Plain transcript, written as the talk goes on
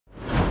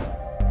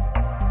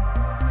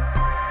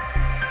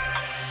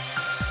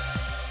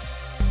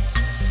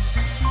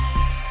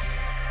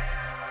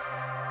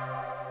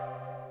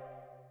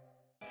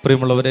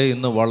പ്രിയമുള്ളവരെ,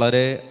 ഇന്ന്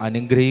വളരെ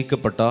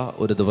അനുഗ്രഹിക്കപ്പെട്ട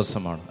ഒരു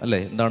ദിവസമാണ് അല്ലേ?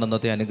 എന്താണ്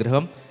ഇന്നത്തെ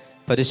അനുഗ്രഹം?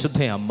 പരിശുദ്ധ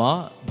അമ്മ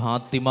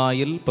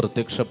ഫാത്തിമയിൽ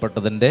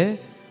പ്രത്യക്ഷപ്പെട്ടതിൻ്റെ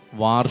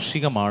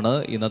വാർഷികമാണ്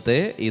ഇന്നത്തെ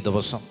ഈ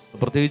ദിവസം.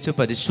 പ്രത്യേകിച്ച്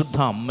പരിശുദ്ധ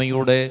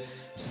അമ്മയുടെ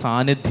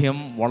സാന്നിധ്യം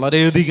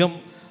വളരെയധികം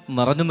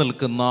നിറഞ്ഞു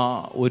നിൽക്കുന്ന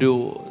ഒരു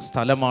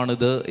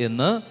സ്ഥലമാണിത്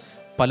എന്ന്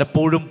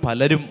പലപ്പോഴും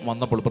പലരും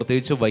വന്നപ്പോൾ,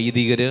 പ്രത്യേകിച്ച്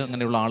വൈദികർ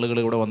അങ്ങനെയുള്ള ആളുകൾ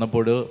ഇവിടെ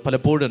വന്നപ്പോൾ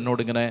പലപ്പോഴും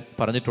എന്നോട് ഇങ്ങനെ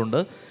പറഞ്ഞിട്ടുണ്ട്,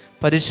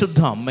 പരിശുദ്ധ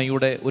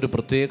അമ്മയുടെ ഒരു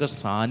പ്രത്യേക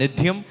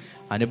സാന്നിധ്യം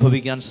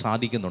അനുഭവിക്കാൻ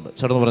സാധിക്കുന്നുണ്ട്.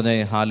 ചേർന്ന് പറഞ്ഞേ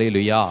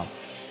ഹല്ലേലൂയാ.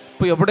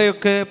 ഇപ്പോൾ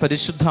എവിടെയൊക്കെ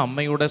പരിശുദ്ധ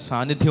അമ്മയുടെ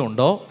സാന്നിധ്യം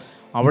ഉണ്ടോ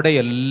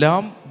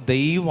അവിടെയെല്ലാം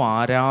ദൈവ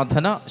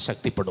ആരാധന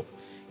ശക്തിപ്പെടും.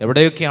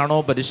 എവിടെയൊക്കെയാണോ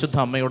പരിശുദ്ധ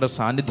അമ്മയുടെ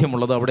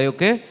സാന്നിധ്യമുള്ളത്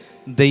അവിടെയൊക്കെ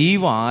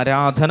ദൈവ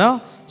ആരാധന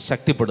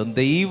ശക്തിപ്പെടും.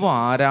 ദൈവ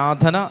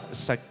ആരാധന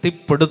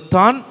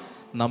ശക്തിപ്പെടുത്താൻ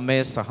നമ്മെ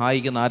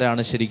സഹായിക്കുന്ന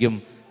ആരാണ്? ശരിക്കും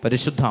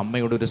പരിശുദ്ധ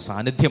അമ്മയുടെ ഒരു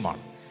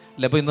സാന്നിധ്യമാണ്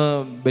അല്ല. അപ്പോൾ ഇന്ന്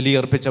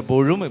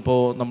ബലിയർപ്പിച്ചപ്പോഴും ഇപ്പോൾ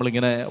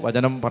നമ്മളിങ്ങനെ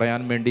വചനം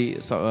പറയാൻ വേണ്ടി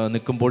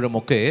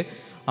നിൽക്കുമ്പോഴുമൊക്കെ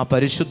ആ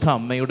പരിശുദ്ധ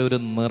അമ്മയുടെ ഒരു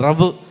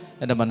നിറവ്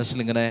എൻ്റെ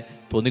മനസ്സിലിങ്ങനെ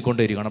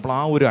തോന്നിക്കൊണ്ടേയിരിക്കുകയാണ്. അപ്പോൾ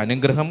ആ ഒരു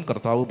അനുഗ്രഹം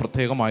കർത്താവ്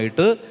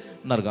പ്രത്യേകമായിട്ട്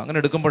നൽകുക. അങ്ങനെ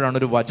എടുക്കുമ്പോഴാണ്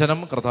ഒരു വചനം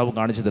കർത്താവ്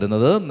കാണിച്ചു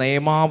തരുന്നത്.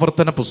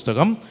 നിയമാവർത്തന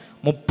പുസ്തകം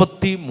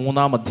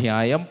 33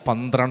 അധ്യായം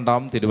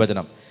 12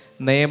 തിരുവചനം.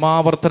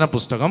 നിയമാവർത്തന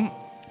പുസ്തകം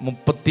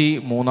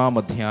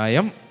 33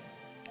 അധ്യായം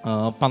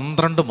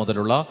 12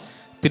 മുതലുള്ള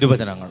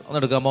തിരുവചനങ്ങൾ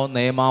ഒന്നെടുക്കാമോ?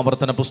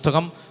 നിയമാവർത്തന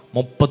പുസ്തകം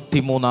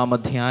 33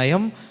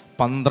 അധ്യായം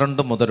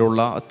 12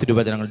 മുതലുള്ള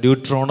തിരുവചനങ്ങൾ.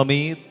 ഡ്യൂട്രോണമി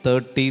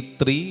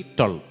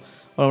 33:12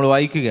 നമ്മൾ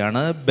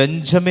വായിക്കുകയാണ്.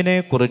 ബെഞ്ചമിനെ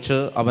കുറിച്ച്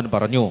അവൻ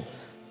പറഞ്ഞു,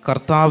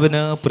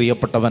 കർത്താവിന്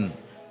പ്രിയപ്പെട്ടവൻ,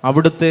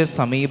 അവിടുത്തെ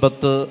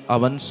സമീപത്ത്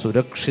അവൻ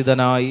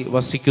സുരക്ഷിതനായി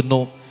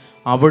വസിക്കുന്നു.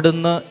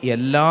 അവിടുന്ന്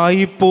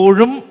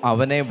എല്ലായ്പ്പോഴും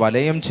അവനെ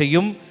വലയം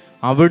ചെയ്യും.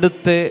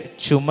 അവിടുത്തെ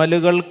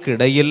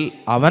ചുമലുകൾക്കിടയിൽ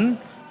അവൻ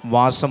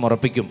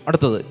വാസമുറപ്പിക്കും.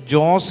 അടുത്തത്,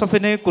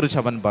 ജോസഫിനെ കുറിച്ച്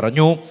അവൻ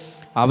പറഞ്ഞു,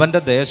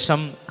 അവൻ്റെ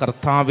ദേശം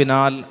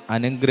കർത്താവിനാൽ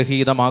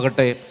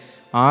അനുഗ്രഹീതമാകട്ടെ.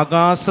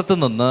 ആകാശത്ത്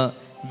നിന്ന്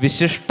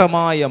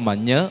വിശിഷ്ടമായ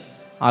മഞ്ഞ്,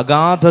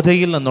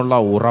 അഗാധതയിൽ നിന്നുള്ള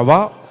ഉറവ,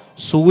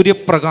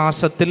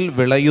 സൂര്യപ്രകാശത്തിൽ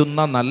വിളയുന്ന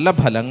നല്ല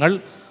ഫലങ്ങൾ,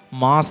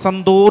 മാസം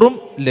തോറും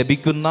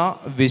ലഭിക്കുന്ന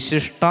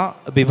വിശിഷ്ട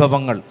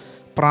വിഭവങ്ങൾ,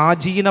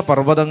 പ്രാചീന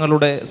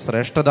പർവ്വതങ്ങളുടെ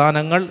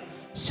ശ്രേഷ്ഠദാനങ്ങൾ,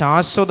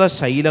 ശാശ്വത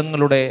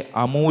ശൈലങ്ങളുടെ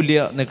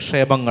അമൂല്യ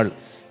നിക്ഷേപങ്ങൾ,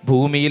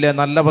 ഭൂമിയിലെ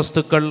നല്ല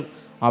വസ്തുക്കൾ,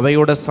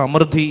 അവയുടെ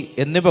സമൃദ്ധി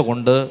എന്നിവ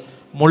കൊണ്ട്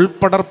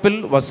മുൾപ്പടർപ്പിൽ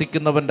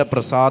വസിക്കുന്നവൻ്റെ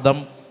പ്രസാദം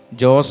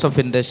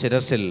ജോസഫിൻ്റെ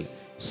ശിരസിൽ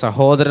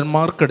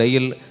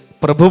സഹോദരന്മാർക്കിടയിൽ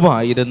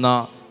പ്രഭുവായിരുന്ന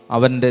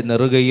അവൻ്റെ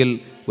നെറുകയിൽ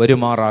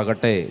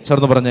വരുമാറാകട്ടെ.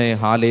 ചേർന്ന് പറഞ്ഞേ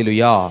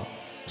ഹാലേലുയാ.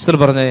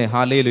 പറഞ്ഞേ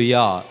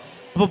ഹാലേലുയാ.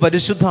 അപ്പോൾ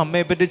പരിശുദ്ധ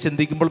അമ്മയെപ്പറ്റി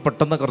ചിന്തിക്കുമ്പോൾ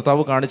പെട്ടെന്ന്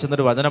കർത്താവ്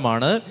കാണിച്ചെന്നൊരു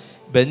വചനമാണ്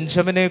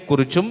ബെഞ്ചമിനെ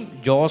കുറിച്ചും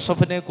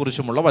ജോസഫിനെ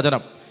കുറിച്ചുമുള്ള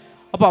വചനം.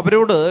 അപ്പോൾ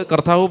അവരോട്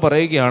കർത്താവ്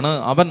പറയുകയാണ്,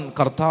 അവൻ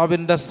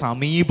കർത്താവിൻ്റെ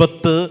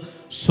സമീപത്ത്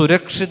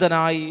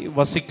സുരക്ഷിതനായി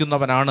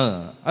വസിക്കുന്നവനാണ്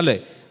അല്ലേ?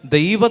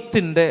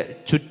 ദൈവത്തിൻ്റെ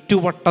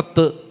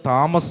ചുറ്റുവട്ടത്ത്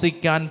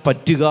താമസിക്കാൻ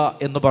പറ്റുക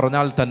എന്ന്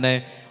പറഞ്ഞാൽ തന്നെ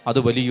അത്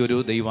വലിയൊരു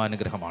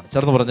ദൈവാനുഗ്രഹമാണ്.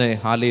 ചേർന്ന് പറഞ്ഞേ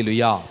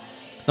ഹല്ലേലൂയാ.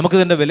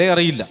 നമുക്കിതിൻ്റെ വില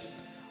അറിയില്ല.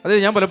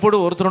 അതായത് ഞാൻ പലപ്പോഴും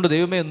ഓർത്തിട്ടുണ്ട്,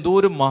 ദൈവമേ എന്തോ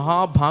ഒരു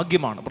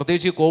മഹാഭാഗ്യമാണ്.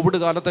 പ്രത്യേകിച്ച് ഈ കോവിഡ്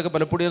കാലത്തൊക്കെ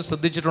പലപ്പോഴും ഞാൻ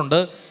ശ്രദ്ധിച്ചിട്ടുണ്ട്,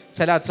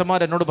 ചില അച്ഛന്മാർ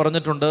എന്നോട്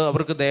പറഞ്ഞിട്ടുണ്ട്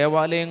അവർക്ക്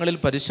ദേവാലയങ്ങളിൽ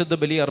പരിശുദ്ധ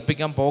ബലി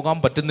അർപ്പിക്കാൻ പോകാൻ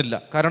പറ്റുന്നില്ല.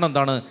 കാരണം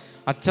എന്താണ്?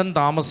 അച്ഛൻ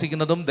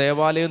താമസിക്കുന്നതും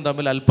ദേവാലയവും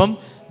തമ്മിൽ അല്പം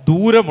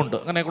ദൂരമുണ്ട്,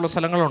 അങ്ങനെയൊക്കെയുള്ള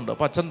സ്ഥലങ്ങളുണ്ട്.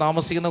 അപ്പോൾ അച്ഛൻ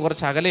താമസിക്കുന്ന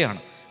കുറച്ച് അകലെയാണ്,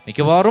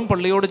 മിക്കവാറും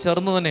പള്ളിയോട്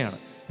ചേർന്ന് തന്നെയാണ്.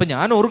 അപ്പം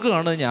ഞാൻ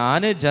ഓർക്കുകയാണ്,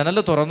 ഞാൻ ജനൽ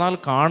തുറന്നാൽ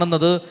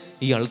കാണുന്നത്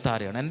ഈ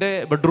അൾത്താരയാണ്. എൻ്റെ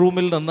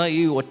ബെഡ്റൂമിൽ നിന്ന്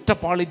ഈ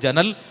ഒറ്റപ്പാളി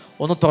ജനൽ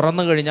ഒന്ന്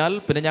തുറന്നു കഴിഞ്ഞാൽ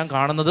പിന്നെ ഞാൻ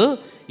കാണുന്നത്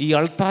ഈ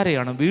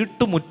അൾത്താരയാണ്.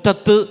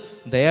 വീട്ടുമുറ്റത്ത്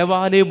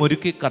ദേവാലയം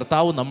ഒരുക്കി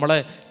കർത്താവ് നമ്മളെ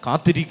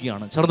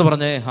കാത്തിരിക്കുകയാണ്. ചേർന്ന്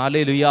പറഞ്ഞേ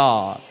ഹല്ലേലൂയാ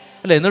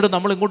അല്ലേ? എന്നിട്ട്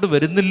നമ്മൾ ഇങ്ങോട്ട്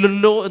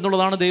വരുന്നില്ലല്ലോ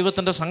എന്നുള്ളതാണ്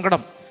ദൈവത്തിൻ്റെ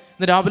സങ്കടം.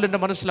 ഇന്ന് രാവിലെ എൻ്റെ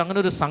മനസ്സിൽ അങ്ങനെ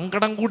ഒരു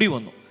സങ്കടം കൂടി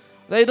വന്നു.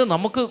 അതായത്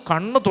നമുക്ക്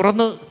കണ്ണ്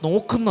തുറന്ന്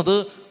നോക്കുന്നത്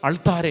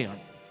അൾത്താരയാണ്.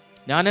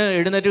 ഞാൻ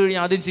എഴുന്നേറ്റ്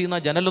കഴിഞ്ഞാൽ ആദ്യം ചെയ്യുന്ന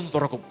ജനലൊന്ന്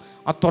തുറക്കും.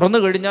 ആ തുറന്നു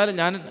കഴിഞ്ഞാൽ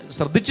ഞാൻ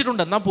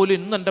ശ്രദ്ധിച്ചിട്ടുണ്ട്, എന്നാൽ പോലും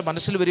ഇന്ന് എൻ്റെ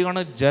മനസ്സിൽ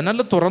വരികയാണ്, ജനൽ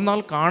തുറന്നാൽ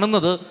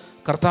കാണുന്നത്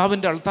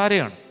കർത്താവിൻ്റെ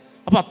അൾത്താരയാണ്.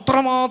 അപ്പോൾ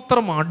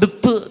അത്രമാത്രം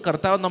അടുത്ത്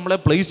കർത്താവ് നമ്മളെ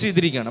പ്ലേസ്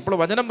ചെയ്തിരിക്കുകയാണ്. അപ്പോൾ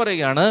വചനം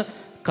പറയുകയാണ്,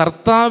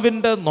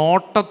 കർത്താവിൻ്റെ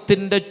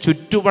നോട്ടത്തിൻ്റെ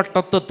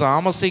ചുറ്റുവട്ടത്ത്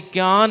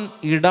താമസിക്കാൻ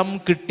ഇടം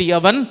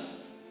കിട്ടിയവൻ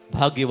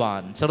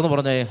ഭാഗ്യവാൻ. ചേർന്ന്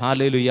പറഞ്ഞേ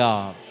ഹല്ലേലൂയാ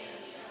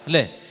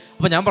അല്ലേ?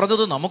 അപ്പോൾ ഞാൻ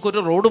പറഞ്ഞത്, നമുക്കൊരു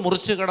റോഡ്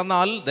മുറിച്ച്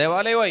കടന്നാൽ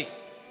ദേവാലയമായി.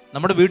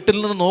 നമ്മുടെ വീട്ടിൽ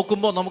നിന്ന്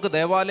നോക്കുമ്പോൾ നമുക്ക്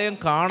ദേവാലയം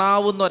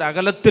കാണാവുന്ന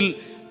ഒരകലത്തിൽ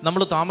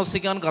നമ്മൾ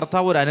താമസിക്കാൻ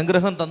കർത്താവ് ഒരു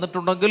അനുഗ്രഹം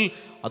തന്നിട്ടുണ്ടെങ്കിൽ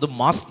അത്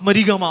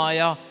മാസ്മരികമായ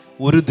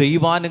ഒരു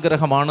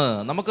ദൈവാനുഗ്രഹമാണ്.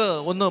 നമുക്ക്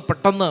ഒന്ന്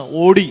പെട്ടെന്ന്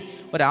ഓടി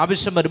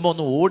ഒരാവശ്യം വരുമ്പോൾ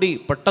ഒന്ന് ഓടി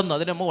പെട്ടെന്ന്,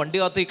 അതിന് നമ്മൾ വണ്ടി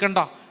കാത്തിരിക്കണ്ട,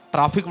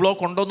 ട്രാഫിക്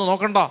ബ്ലോക്ക് ഉണ്ടോ എന്ന്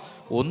നോക്കണ്ട,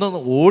 ഒന്ന്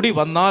ഓടി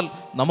വന്നാൽ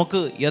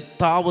നമുക്ക്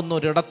എത്താവുന്ന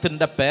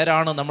ഒരിടത്തിൻ്റെ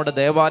പേരാണ് നമ്മുടെ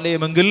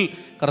ദേവാലയമെങ്കിൽ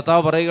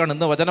കർത്താവ് പറയുകയാണ്,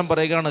 ഇന്ന് വചനം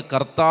പറയുകയാണ്,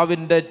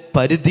 കർത്താവിൻ്റെ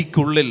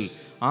പരിധിക്കുള്ളിൽ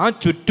ആ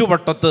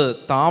ചുറ്റുവട്ടത്ത്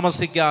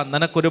താമസിക്കാൻ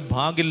നിനക്കൊരു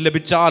ഭാഗ്യം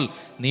ലഭിച്ചാൽ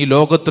നീ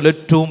ലോകത്തിൽ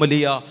ഏറ്റവും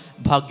വലിയ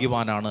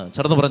ഭാഗ്യവാനാണ്.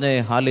 ചേർന്ന് പറഞ്ഞേ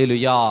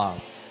ഹല്ലേലൂയാ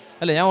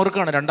അല്ലേ? ഞാൻ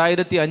ഓർക്കുകയാണ്,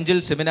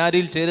 2005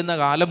 സെമിനാരിയിൽ ചേരുന്ന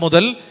കാലം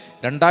മുതൽ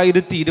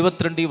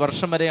 2022 ഈ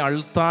വർഷം വരെ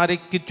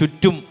അൾത്താരയ്ക്ക്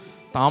ചുറ്റും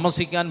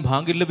താമസിക്കാൻ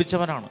ഭാഗ്യം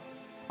ലഭിച്ചവനാണ്.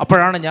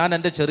 അപ്പോഴാണ് ഞാൻ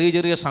എൻ്റെ ചെറിയ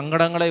ചെറിയ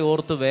സങ്കടങ്ങളെ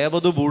ഓർത്ത്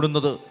വേവതു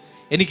പൂടുന്നത്.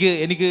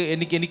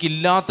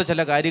 എനിക്കില്ലാത്ത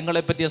ചില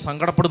കാര്യങ്ങളെ പറ്റി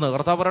സങ്കടപ്പെടുന്നത്.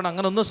 കർത്താവ് പറയണം,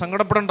 അങ്ങനെ ഒന്നും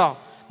സങ്കടപ്പെടണ്ട.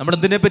 നമ്മൾ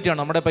എന്തിനെ പറ്റിയാണ്?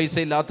 നമ്മുടെ പൈസ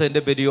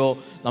ഇല്ലാത്തതിൻ്റെ പേരിലോ,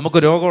 നമുക്ക്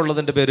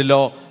രോഗമുള്ളതിൻ്റെ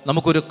പേരിലോ,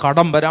 നമുക്കൊരു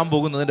കടം വരാൻ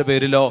പോകുന്നതിൻ്റെ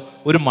പേരിലോ,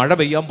 ഒരു മഴ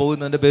പെയ്യാൻ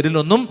പോകുന്നതിൻ്റെ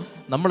പേരിലൊന്നും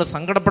നമ്മൾ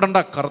സങ്കടപ്പെടേണ്ട.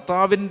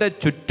 കർത്താവിൻ്റെ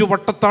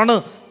ചുറ്റുവട്ടത്താണ്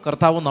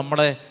കർത്താവ്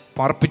നമ്മളെ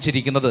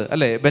പാർപ്പിച്ചിരിക്കുന്നത്,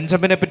 അല്ലേ?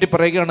 ബെഞ്ചമിനെ പറ്റി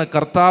പറയുകയാണ്,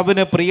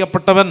 കർത്താവിന്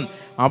പ്രിയപ്പെട്ടവൻ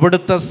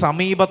അവിടുത്തെ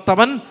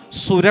സമീപത്തവൻ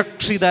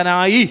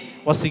സുരക്ഷിതനായി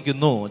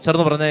വസിക്കുന്നു.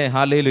 ചേർന്ന് പറഞ്ഞേ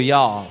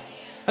ഹല്ലേലൂയാ.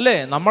 അല്ലേ?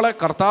 നമ്മളെ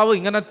കർത്താവ്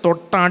ഇങ്ങനെ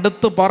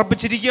തൊട്ടടുത്ത്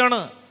പാർപ്പിച്ചിരിക്കുകയാണ്,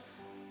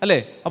 അല്ലേ?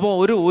 അപ്പോൾ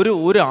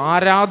ഒരു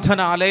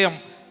ആരാധനാലയം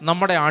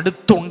നമ്മുടെ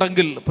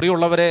അടുത്തുണ്ടെങ്കിൽ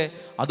പ്രിയമുള്ളവരെ,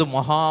 അത്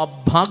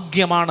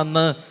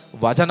മഹാഭാഗ്യമാണെന്ന്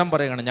വചനം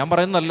പറയുകയാണ്. ഞാൻ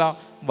പറയുന്നതല്ല,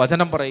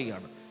 വചനം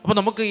പറയുകയാണ്. അപ്പോൾ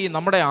നമുക്ക് ഈ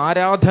നമ്മുടെ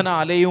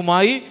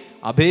ആരാധനാലയവുമായി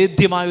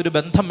അഭേദ്യമായ ഒരു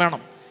ബന്ധം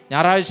വേണം.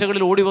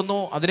 ഞായറാഴ്ചകളിൽ ഓടി വന്നു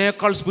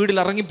അതിനേക്കാൾ സ്പീഡിൽ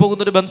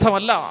ഇറങ്ങിപ്പോകുന്നൊരു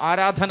ബന്ധമല്ല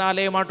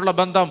ആരാധനാലയമായിട്ടുള്ള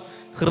ബന്ധം.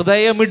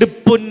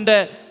 ഹൃദയമിടിപ്പിൻ്റെ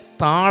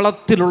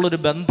താളത്തിലുള്ളൊരു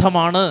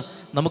ബന്ധമാണ്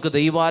നമുക്ക്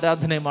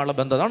ദൈവാരാധനയുമായുള്ള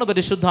ബന്ധം. അതാണ്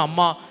പരിശുദ്ധ അമ്മ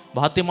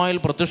ഫാത്തിമയിൽ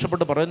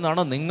പ്രത്യക്ഷപ്പെട്ട്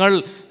പറയുന്നതാണ്, നിങ്ങൾ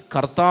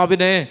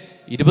കർത്താവിനെ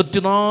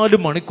 24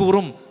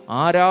 മണിക്കൂറും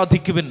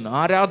ആരാധിക്കുവിൻ.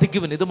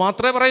 ഇത്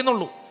മാത്രമേ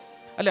പറയുന്നുള്ളൂ,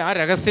 അല്ലെ? ആ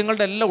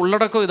രഹസ്യങ്ങളുടെ എല്ലാം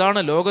ഉള്ളടക്കം ഇതാണ്.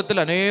 ലോകത്തിൽ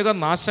അനേകം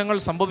നാശങ്ങൾ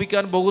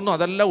സംഭവിക്കാൻ പോകുന്നു,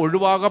 അതെല്ലാം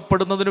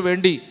ഒഴിവാക്കപ്പെടുന്നതിന്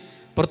വേണ്ടി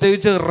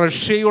പ്രത്യേകിച്ച്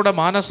റഷ്യയുടെ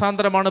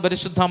മാനസാന്തരമാണ്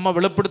പരിശുദ്ധ അമ്മ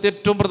വെളിപ്പെടുത്തിയ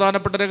ഏറ്റവും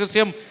പ്രധാനപ്പെട്ട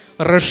രഹസ്യം.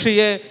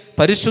 റഷ്യയെ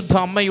പരിശുദ്ധ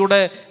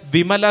അമ്മയുടെ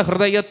വിമല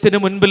ഹൃദയത്തിന്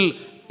മുൻപിൽ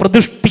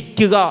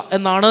പ്രതിഷ്ഠിക്കുക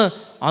എന്നാണ്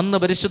അന്ന്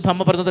പരിശുദ്ധ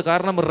അമ്മ പറഞ്ഞത്.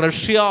 കാരണം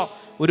റഷ്യ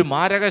ഒരു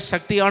മാരക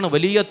ശക്തിയാണ്,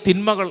 വലിയ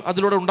തിന്മകൾ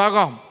അതിലൂടെ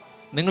ഉണ്ടാകാം.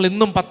 നിങ്ങൾ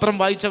ഇന്നും പത്രം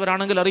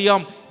വായിച്ചവരാണെങ്കിൽ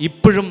അറിയാം,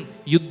 ഇപ്പോഴും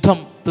യുദ്ധം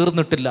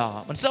തീർന്നിട്ടില്ല.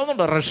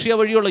 മനസ്സിലാവുന്നുണ്ടോ? റഷ്യ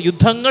വഴിയുള്ള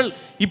യുദ്ധങ്ങൾ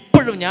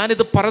ഇപ്പോഴും,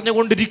 ഞാനിത്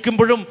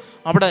പറഞ്ഞുകൊണ്ടിരിക്കുമ്പോഴും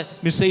അവിടെ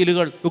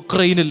മിസൈലുകൾ,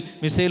 യുക്രൈനിൽ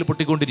മിസൈൽ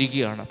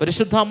പൊട്ടിക്കൊണ്ടിരിക്കുകയാണ്.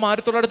 പരിശുദ്ധ അമ്മ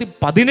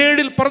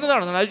 1917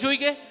 പറഞ്ഞതാണ്. അത്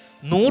ചോദിക്കേ,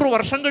 100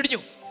 വർഷം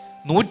കഴിഞ്ഞു.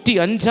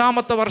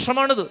 105ാമത്തെ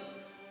വർഷമാണിത്,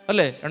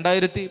 അല്ലേ?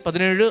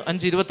 2017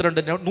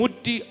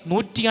 5/22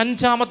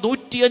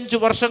 105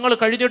 വർഷങ്ങൾ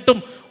കഴിഞ്ഞിട്ടും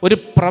ഒരു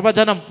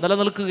പ്രവചനം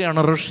നിലനിൽക്കുകയാണ്,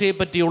 റഷ്യയെ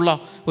പറ്റിയുള്ള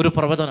ഒരു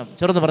പ്രവചനം.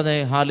 ചേർന്ന് പറഞ്ഞേ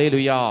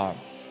ഹല്ലേലൂയാ.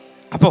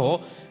 അപ്പോൾ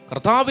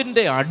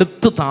കർത്താവിൻ്റെ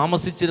അടുത്ത്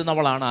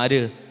താമസിച്ചിരുന്നവളാണ്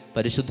ആര്?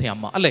 പരിശുദ്ധ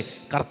അമ്മ, അല്ലേ?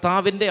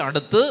 കർത്താവിൻ്റെ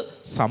അടുത്ത്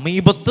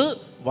സമീപത്ത്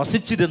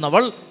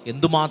വസിച്ചിരുന്നവൾ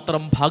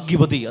എന്തുമാത്രം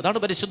ഭാഗ്യവതി. അതാണ്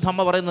പരിശുദ്ധ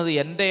അമ്മ പറയുന്നത്,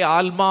 എൻ്റെ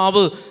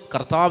ആത്മാവ്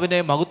കർത്താവിനെ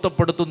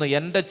മഹത്വപ്പെടുത്തുന്നു,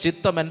 എൻ്റെ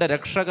ചിത്തം എൻ്റെ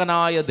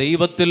രക്ഷകനായ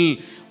ദൈവത്തിൽ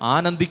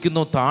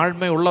ആനന്ദിക്കുന്നു.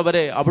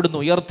 താഴ്മയുള്ളവരെ അവിടുന്ന്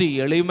ഉയർത്തി,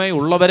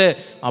 എളിമയുള്ളവരെ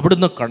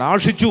അവിടുന്ന്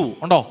കടാക്ഷിച്ചു.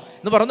 ഉണ്ടോ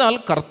എന്ന് പറഞ്ഞാൽ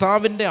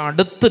കർത്താവിൻ്റെ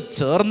അടുത്ത്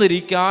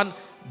ചേർന്നിരിക്കാൻ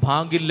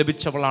ഭാഗ്യം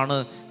ലഭിച്ചവളാണ്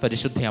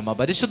പരിശുദ്ധ അമ്മ.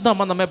 പരിശുദ്ധ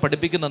അമ്മ നമ്മെ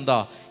പഠിപ്പിക്കുന്ന എന്താ?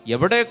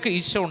 എവിടെയൊക്കെ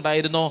ഈശോ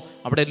ഉണ്ടായിരുന്നോ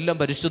അവിടെ എല്ലാം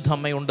പരിശുദ്ധ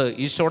അമ്മയുണ്ട്.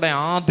 ഈശോയുടെ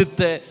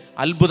ആദ്യത്തെ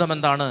അത്ഭുതം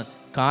എന്താണ്?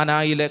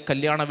 കാനായിലെ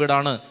കല്യാണ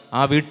വീടാണ്.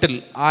 ആ വീട്ടിൽ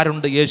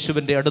ആരുണ്ട്?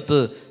 യേശുവിൻ്റെ അടുത്ത്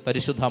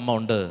പരിശുദ്ധ അമ്മ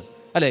ഉണ്ട്,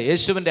 അല്ലെ?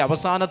 യേശുവിൻ്റെ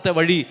അവസാനത്തെ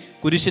വഴി,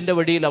 കുരിശിൻ്റെ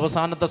വഴിയിൽ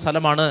അവസാനത്തെ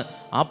സ്ഥലമാണ്.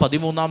 ആ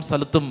 13ാം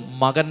സ്ഥലത്തും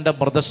മകൻ്റെ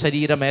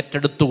മൃതശരീരം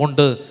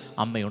ഏറ്റെടുത്തുകൊണ്ട്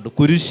അമ്മയുണ്ട്.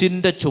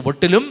 കുരിശിൻ്റെ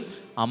ചുവട്ടിലും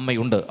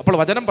അമ്മയുണ്ട്. അപ്പോൾ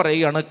വചനം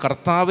പറയുകയാണ്,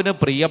 കർത്താവിന്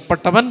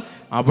പ്രിയപ്പെട്ടവൻ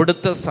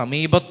അവിടുത്തെ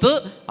സമീപത്ത്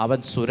അവൻ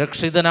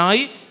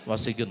സുരക്ഷിതനായി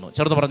വസിക്കുന്നു.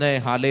 ചേർന്ന് പറഞ്ഞേ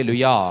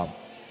ഹല്ലേലൂയാ.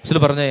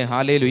 പറഞ്ഞേ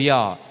ഹല്ലേലൂയാ.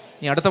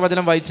 ഇനി അടുത്ത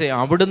വചനം വായിച്ചേ,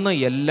 അവിടുന്ന്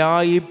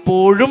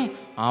എല്ലായ്പ്പോഴും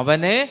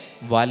അവനെ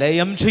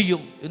വലയം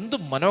ചെയ്യും. എന്ത്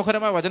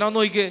മനോഹരമായ വചനം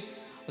നോക്കിയേ.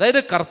 അതായത്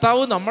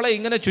കർത്താവ് നമ്മളെ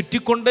ഇങ്ങനെ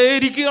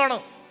ചുറ്റിക്കൊണ്ടേയിരിക്കുകയാണ്,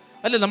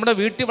 അല്ലെ? നമ്മുടെ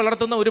വീട്ടിൽ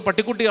വളർത്തുന്ന ഒരു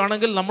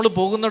പട്ടിക്കുട്ടിയാണെങ്കിൽ നമ്മൾ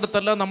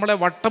പോകുന്നിടത്തെല്ലാം നമ്മളെ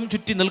വട്ടം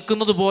ചുറ്റി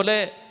നിൽക്കുന്നത് പോലെ,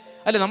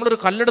 അല്ലെ? നമ്മളൊരു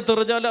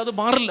കല്ലെടുത്തെറിഞ്ഞാൽ അത്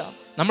മാറില്ല.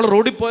 നമ്മൾ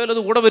റോഡിൽ പോയാൽ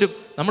അത് കൂടെ വരും,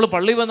 നമ്മൾ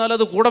പള്ളി വന്നാൽ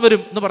അത് കൂടെ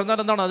വരും. എന്ന് പറഞ്ഞാൽ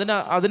എന്താണ്?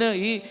 അതിന്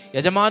ഈ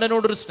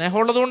യജമാനനോടൊരു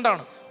സ്നേഹമുള്ളത്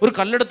കൊണ്ടാണ്. ഒരു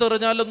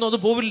കല്ലെടുത്തെറിഞ്ഞാലൊന്നും അത്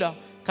പോവില്ല,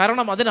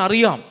 കാരണം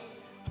അതിനറിയാം.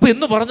 അപ്പോൾ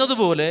എന്ന്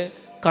പറഞ്ഞതുപോലെ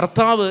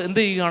കർത്താവ് എന്ത്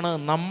ചെയ്യുകയാണ്?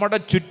 നമ്മുടെ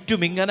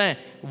ചുറ്റും ഇങ്ങനെ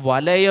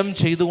വലയം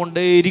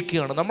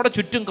ചെയ്തുകൊണ്ടേയിരിക്കുകയാണ്. നമ്മുടെ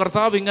ചുറ്റും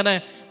കർത്താവ് ഇങ്ങനെ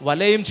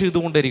വലയം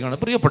ചെയ്തുകൊണ്ടേയിരിക്കുകയാണ്.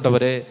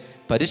 പ്രിയപ്പെട്ടവരെ,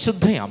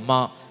 പരിശുദ്ധ അമ്മ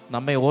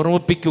നമ്മെ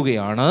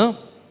ഓർമ്മിപ്പിക്കുകയാണ്,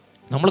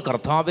 നമ്മൾ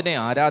കർത്താവിനെ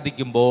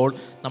ആരാധിക്കുമ്പോൾ,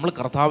 നമ്മൾ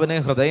കർത്താവിനെ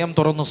ഹൃദയം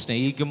തുറന്ന്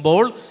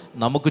സ്നേഹിക്കുമ്പോൾ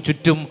നമുക്ക്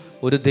ചുറ്റും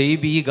ഒരു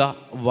ദൈവീക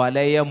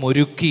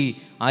വലയമൊരുക്കി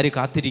ആര്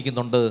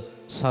കാത്തിരിക്കുന്നുണ്ട്?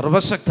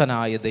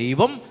 സർവശക്തനായ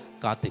ദൈവം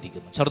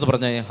കാത്തിരിക്കുന്നു. ചേർത്ത്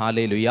പറഞ്ഞേ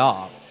ഹല്ലേലൂയാ,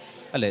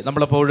 അല്ലേ?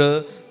 നമ്മളപ്പോൾ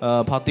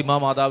ഫാത്തിമ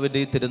മാതാവിൻ്റെ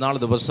ഈ തിരുനാൾ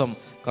ദിവസം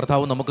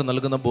കർത്താവ് നമുക്ക്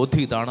നൽകുന്ന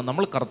ബോധ്യം ഇതാണ്,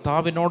 നമ്മൾ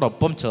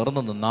കർത്താവിനോടൊപ്പം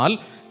ചേർന്ന് നിന്നാൽ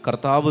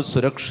കർത്താവ്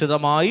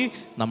സുരക്ഷിതമായി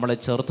നമ്മളെ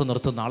ചേർത്ത്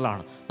നിർത്തുന്ന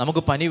ആളാണ്.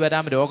 നമുക്ക് പനി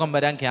വരാം, രോഗം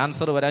വരാം,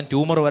 ക്യാൻസർ വരാം,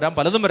 ട്യൂമർ വരാം,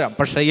 പലതും വരാം.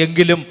 പക്ഷേ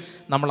എങ്കിലും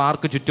നമ്മൾ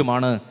ആർക്ക്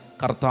ചുറ്റുമാണ്?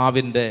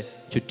 കർത്താവിൻ്റെ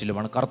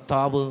ചുറ്റിലുമാണ്.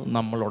 കർത്താവ്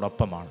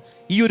നമ്മളോടൊപ്പമാണ്.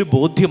 ഈ ഒരു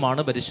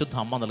ബോധ്യമാണ് പരിശുദ്ധ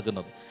അമ്മ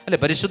നൽകുന്നത്, അല്ലെ?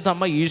 പരിശുദ്ധ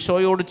അമ്മ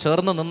ഈശോയോട്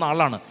ചേർന്ന് നിന്ന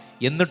ആളാണ്.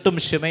 എന്നിട്ടും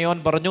ശിമയോൻ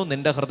പറഞ്ഞു,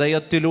 നിന്റെ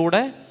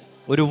ഹൃദയത്തിലൂടെ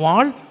ഒരു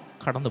വാൾ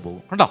കടന്നു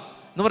പോകും. കണ്ടോ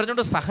എന്ന്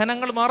പറഞ്ഞുകൊണ്ട്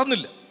സഹനങ്ങൾ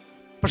മാറുന്നില്ല.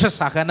 പക്ഷെ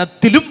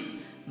സഹനത്തിലും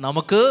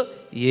നമുക്ക്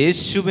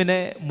യേശുവിനെ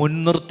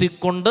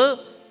മുൻനിർത്തിക്കൊണ്ട്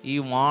ഈ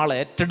വാൾ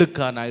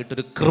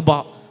ഏറ്റെടുക്കാനായിട്ടൊരു കൃപ,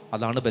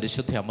 അതാണ്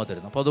പരിശുദ്ധ അമ്മ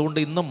തരുന്നത്. അപ്പോൾ അതുകൊണ്ട്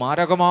ഇന്ന്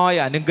മാരകമായ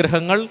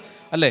അനുഗ്രഹങ്ങൾ,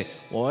 അല്ലേ?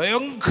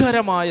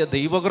 ഭയങ്കരമായ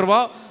ദൈവകൃപ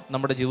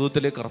നമ്മുടെ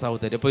ജീവിതത്തിലേക്ക് കർത്താവ്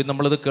തരും. അപ്പോൾ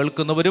നമ്മളിത്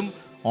കേൾക്കുന്നവരും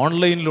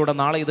ഓൺലൈനിലൂടെ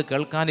നാളെ ഇത്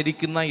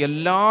കേൾക്കാനിരിക്കുന്ന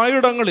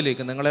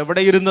എല്ലായിടങ്ങളിലേക്കും, നിങ്ങൾ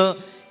എവിടെ ഇരുന്ന്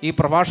ഈ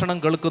പ്രഭാഷണം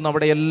കേൾക്കുന്ന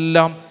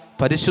അവിടെയെല്ലാം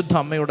പരിശുദ്ധ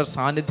അമ്മയുടെ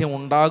സാന്നിധ്യം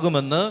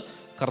ഉണ്ടാകുമെന്ന്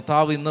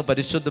കർത്താവ് ഇന്ന്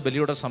പരിശുദ്ധ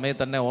ബലിയുടെ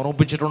സമയത്ത് തന്നെ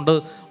ഓർമ്മിപ്പിച്ചിട്ടുണ്ട്.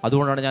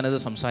 അതുകൊണ്ടാണ് ഞാനിത്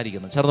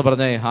സംസാരിക്കുന്നത്. ചേർന്ന്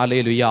പറഞ്ഞേ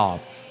ഹല്ലേലൂയാ.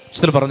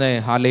 ചിലർ പറഞ്ഞേ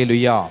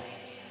ഹല്ലേലൂയാ.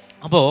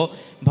 അപ്പോൾ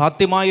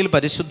ഫാത്തിമയിൽ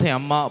പരിശുദ്ധ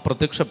അമ്മ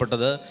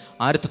പ്രത്യക്ഷപ്പെട്ടത്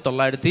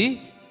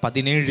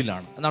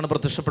 1917 എന്നാണ്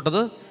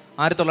പ്രത്യക്ഷപ്പെട്ടത്.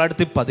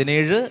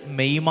 1917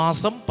 മെയ്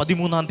മാസം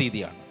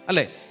 13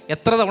 അല്ലേ?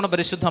 എത്ര തവണ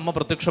പരിശുദ്ധ അമ്മ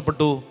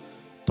പ്രത്യക്ഷപ്പെട്ടു?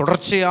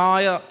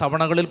 തുടർച്ചയായ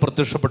തവണകളിൽ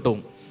പ്രത്യക്ഷപ്പെട്ടു.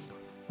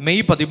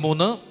 മെയ്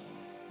 13,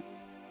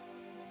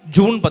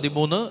 ജൂൺ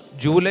 13,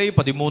 ജൂലൈ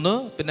 13,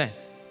 പിന്നെ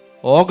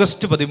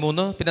ഓഗസ്റ്റ്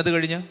 13, പിന്നെ അത്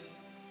കഴിഞ്ഞ്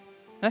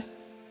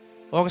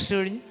ഓഗസ്റ്റ്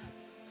കഴിഞ്ഞ്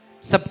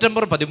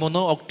സെപ്റ്റംബർ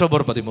 13, ഒക്ടോബർ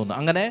 13,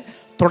 അങ്ങനെ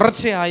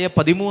തുടർച്ചയായ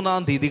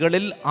 13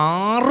 തീയതികളിൽ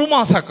 6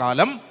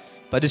 മാസക്കാലം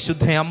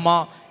പരിശുദ്ധ അമ്മ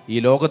ഈ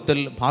ലോകത്തിൽ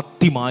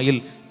ഫാത്തിമയിൽ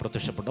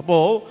പ്രത്യക്ഷപ്പെട്ടു.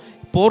 അപ്പോൾ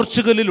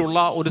പോർച്ചുഗലിലുള്ള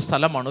ഒരു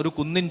സ്ഥലമാണ്, ഒരു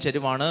കുന്നിൻ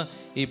ചെരുവാണ്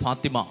ഈ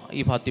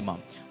ഫാത്തിമ.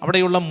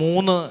 അവിടെയുള്ള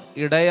 3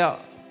 ഇടയ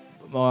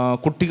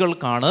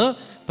കുട്ടികൾക്കാണ്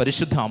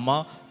പരിശുദ്ധ അമ്മ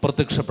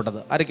പ്രത്യക്ഷപ്പെട്ടത്.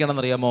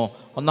 ആരൊക്കെയാണെന്നറിയാമോ?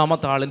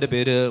 ഒന്നാമത്തെ ആളിൻ്റെ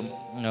പേര്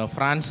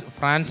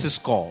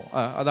ഫ്രാൻസിസ്കോ.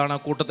 അതാണ് ആ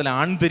കൂട്ടത്തിലെ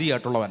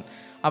ആൺതരിയായിട്ടുള്ളവൻ,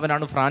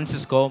 അവനാണ്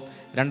ഫ്രാൻസിസ്കോ.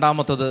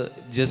 രണ്ടാമത്തത്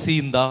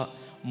ജസീന്ത,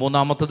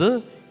 മൂന്നാമത്തത്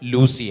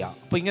ലൂസിയ.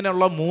 അപ്പോൾ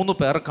ഇങ്ങനെയുള്ള 3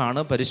 പേർക്കാണ്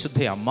പരിശുദ്ധ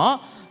അമ്മ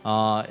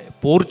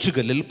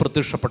പോർച്ചുഗലിൽ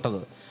പ്രത്യക്ഷപ്പെട്ടത്.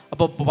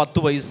 അപ്പോൾ 10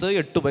 വയസ്സ്,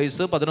 8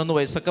 വയസ്സ്, 11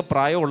 വയസ്സൊക്കെ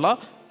പ്രായമുള്ള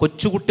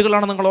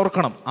കൊച്ചുകുട്ടികളാണ്, നിങ്ങൾ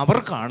ഓർക്കണം.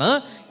 അവർക്കാണ്,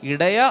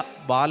 ഇടയ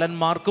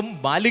ബാലന്മാർക്കും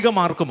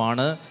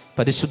ബാലികമാർക്കുമാണ്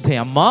പരിശുദ്ധ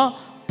അമ്മ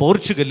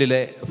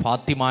പോർച്ചുഗലിലെ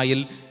ഫാത്തിമയിൽ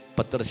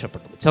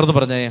പ്രത്യക്ഷപ്പെട്ടത്. ചേർന്ന്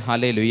പറഞ്ഞേ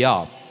ഹല്ലേലൂയാ.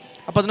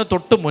 അപ്പോൾ അതിന്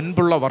തൊട്ട്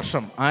മുൻപുള്ള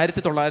വർഷം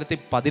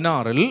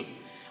 1916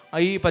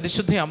 ഈ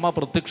പരിശുദ്ധ അമ്മ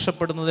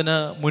പ്രത്യക്ഷപ്പെടുന്നതിന്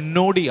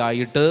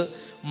മുന്നോടിയായിട്ട്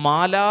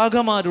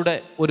മാലാഖമാരുടെ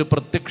ഒരു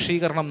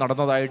പ്രത്യക്ഷീകരണം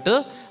നടന്നതായിട്ട്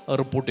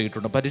റിപ്പോർട്ട്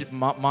ചെയ്തിട്ടുണ്ട്.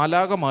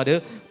 മാലാഖമാർ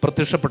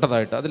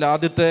പ്രത്യക്ഷപ്പെട്ടതായിട്ട്.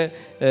 അതിലാദ്യത്തെ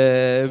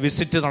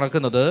വിസിറ്റ്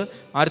നടക്കുന്നത്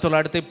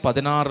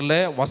 1916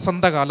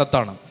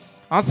 വസന്തകാലത്താണ്.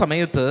 ആ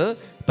സമയത്ത്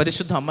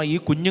പരിശുദ്ധ അമ്മ ഈ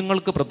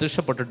കുഞ്ഞുങ്ങൾക്ക്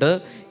പ്രത്യക്ഷപ്പെട്ടിട്ട്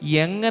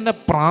എങ്ങനെ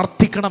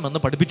പ്രാർത്ഥിക്കണമെന്ന്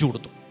പഠിപ്പിച്ചു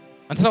കൊടുത്തു.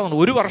 മനസ്സിലാവുന്നു?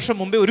 1 വർഷം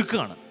മുമ്പേ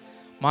ഒരുക്കുകയാണ്.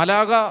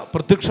 മാലാഖ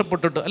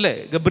പ്രത്യക്ഷപ്പെട്ടിട്ട്, അല്ലേ,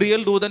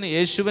 ഗബ്രിയേൽ ദൂതൻ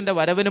യേശുവിൻ്റെ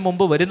വരവിന്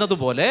മുമ്പ് വരുന്നത്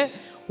പോലെ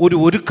ഒരു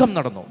ഒരുക്കം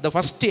നടന്നു. The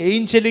first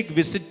angelic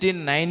visit in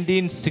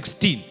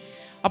 1916.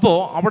 അപ്പോൾ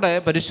അവിടെ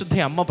പരിശുദ്ധ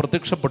അമ്മ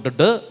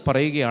പ്രത്യക്ഷപ്പെട്ടിട്ട്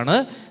പറയുകയാണ്,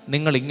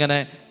 നിങ്ങളിങ്ങനെ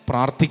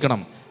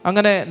പ്രാർത്ഥിക്കണം.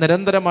 അങ്ങനെ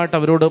നിരന്തരമായിട്ട്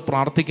അവരോട്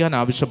പ്രാർത്ഥിക്കാൻ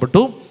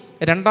ആവശ്യപ്പെട്ടു.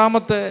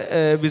 രണ്ടാമത്തെ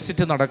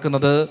വിസിറ്റ്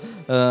നടക്കുന്നത്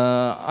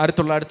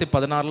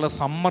 1916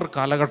 സമ്മർ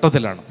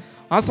കാലഘട്ടത്തിലാണ്.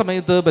 ആ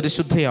സമയത്ത്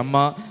പരിശുദ്ധ അമ്മ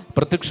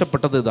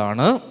പ്രത്യക്ഷപ്പെട്ടത്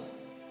ഇതാണ്.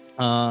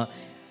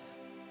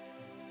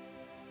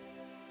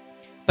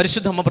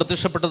 പരിശുദ്ധ അമ്മ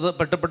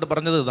പ്രത്യക്ഷപ്പെട്ട്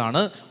പറഞ്ഞത്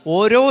ഇതാണ്: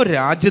 ഓരോ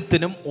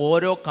രാജ്യത്തിനും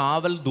ഓരോ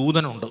കാവൽ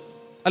ദൂതനുണ്ട്,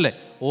 അല്ലേ?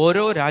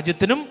 ഓരോ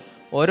രാജ്യത്തിനും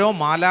ഓരോ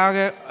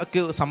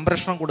മാലാഖയ്ക്ക്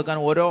സംരക്ഷണം കൊടുക്കാൻ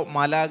ഓരോ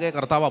മാലാഖയെ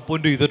കർത്താവ്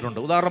അപ്പോയിൻ്റ് ചെയ്തിട്ടുണ്ട്.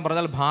 ഉദാഹരണം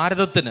പറഞ്ഞാൽ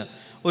ഭാരതത്തിന്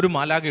ഒരു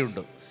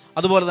മാലാഖയുണ്ട്,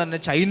 അതുപോലെ തന്നെ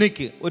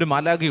ചൈനയ്ക്ക് ഒരു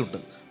മാലാഖയുണ്ട്,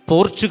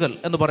 പോർച്ചുഗൽ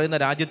എന്ന് പറയുന്ന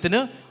രാജ്യത്തിന്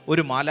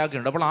ഒരു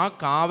മാലാഖയുണ്ട്. അപ്പോൾ ആ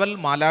കാവൽ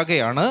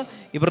മാലാഖയാണ്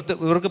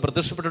ഇവർക്ക്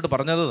പ്രത്യക്ഷപ്പെട്ടിട്ട്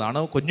പറഞ്ഞതാണ്,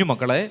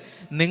 കുഞ്ഞുമക്കളെ,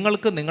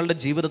 നിങ്ങൾക്ക് നിങ്ങളുടെ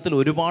ജീവിതത്തിൽ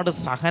ഒരുപാട്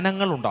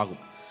സഹനങ്ങൾ ഉണ്ടാകും.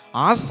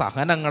 ആ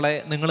സഹനങ്ങളെ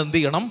നിങ്ങൾ എന്ത്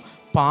ചെയ്യണം?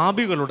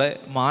 പാപികളുടെ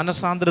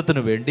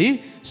മാനസാന്തരത്തിന് വേണ്ടി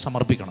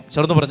സമർപ്പിക്കണം.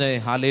 ചേർന്ന് പറഞ്ഞേ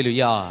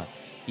ഹല്ലേലൂയാ.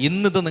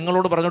 ഇന്നിത്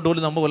നിങ്ങളോട് പറഞ്ഞിട്ട്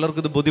പോലും നമ്മൾ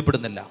പലർക്കും ഇത്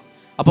ബോധ്യപ്പെടുന്നില്ല.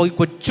 അപ്പോൾ ഈ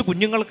കൊച്ചു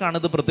കുഞ്ഞുങ്ങൾക്കാണ്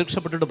ഇത്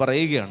പ്രത്യക്ഷപ്പെട്ടിട്ട്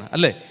പറയുകയാണ്,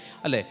 അല്ലേ?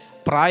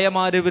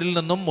 പ്രായമായവരിൽ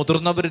നിന്നും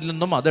മുതിർന്നവരിൽ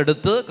നിന്നും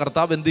അതെടുത്ത്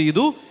കർത്താവ് എന്ത്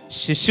ചെയ്തു?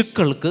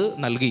 ശിശുക്കൾക്ക്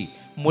നൽകി.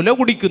 മുല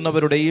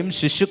കുടിക്കുന്നവരുടെയും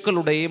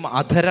ശിശുക്കളുടെയും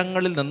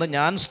അധരങ്ങളിൽ നിന്ന്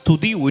ഞാൻ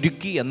സ്തുതി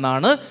ഒരുക്കി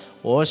എന്നാണ്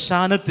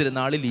ഓശാന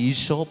തിരുനാളിൽ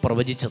ഈശോ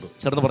പ്രവചിച്ചത്.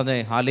 ചേർന്ന് പറഞ്ഞേ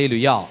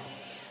ഹല്ലേലൂയാ.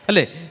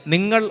 അല്ലേ?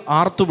 നിങ്ങൾ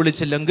ആർത്തു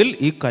വിളിച്ചില്ലെങ്കിൽ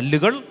ഈ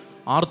കല്ലുകൾ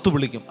ആർത്തു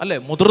വിളിക്കും, അല്ലേ?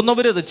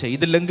 മുതിർന്നവരത്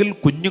ചെയ്തില്ലെങ്കിൽ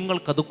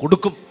കുഞ്ഞുങ്ങൾക്കത്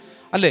കൊടുക്കും,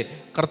 അല്ലേ?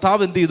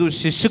 കർത്താവ് എന്ത് ചെയ്തു?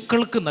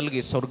 ശിശുക്കൾക്ക് നൽകി.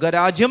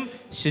 സ്വർഗരാജ്യം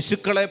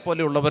ശിശുക്കളെ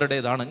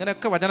പോലെയുള്ളവരുടേതാണ്.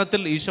 ഇങ്ങനെയൊക്കെ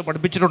വചനത്തിൽ ഈശോ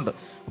പഠിപ്പിച്ചിട്ടുണ്ട്.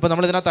 അപ്പോൾ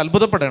നമ്മളിതിനകത്ത്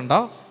അത്ഭുതപ്പെടേണ്ട.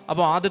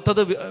 അപ്പോൾ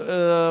ആദ്യത്തത്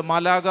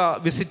മാലാഖ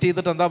വിസിറ്റ്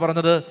ചെയ്തിട്ട് എന്താ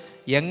പറഞ്ഞത്?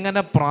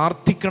 എങ്ങനെ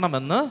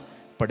പ്രാർത്ഥിക്കണമെന്ന്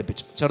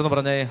പഠിപ്പിച്ചു. ചേർന്ന്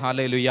പറഞ്ഞേ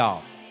ഹല്ലേലൂയാ.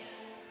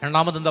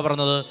 രണ്ടാമത് എന്താ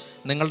പറഞ്ഞത്?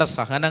 നിങ്ങളുടെ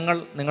സഹനങ്ങൾ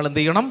നിങ്ങൾ എന്ത്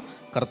ചെയ്യണം?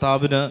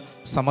 കർത്താവിന്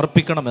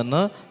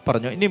സമർപ്പിക്കണമെന്ന്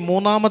പറഞ്ഞു. ഇനി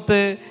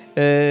മൂന്നാമത്തെ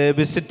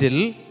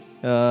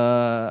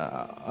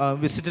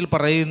വിസിറ്റിൽ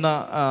പറയുന്ന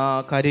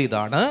കാര്യം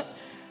ഇതാണ്: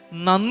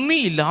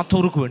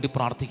 നന്ദിയില്ലാത്തവർക്ക് വേണ്ടി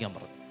പ്രാർത്ഥിക്കാൻ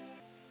പറഞ്ഞു.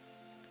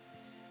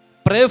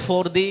 Pray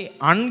for the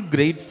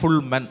ungrateful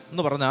men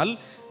എന്ന് പറഞ്ഞാൽ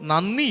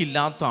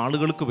നന്ദിയില്ലാത്ത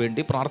ആളുകൾക്ക്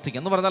വേണ്ടി പ്രാർത്ഥിക്കുക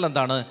എന്ന് പറഞ്ഞാൽ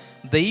എന്താണ്?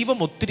 ദൈവം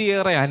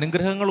ഒത്തിരിയേറെ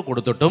അനുഗ്രഹങ്ങൾ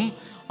കൊടുത്തിട്ടും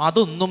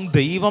അതൊന്നും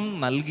ദൈവം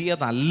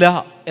നൽകിയതല്ല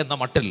എന്ന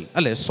മട്ടിൽ,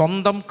 അല്ലേ?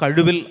 സ്വന്തം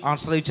കഴിവിൽ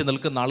ആശ്രയിച്ച്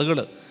നിൽക്കുന്ന ആളുകൾ,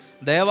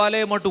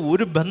 ദേവാലയമായിട്ട്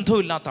ഒരു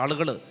ബന്ധമില്ലാത്ത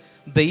ആളുകൾ,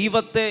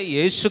 ദൈവത്തെ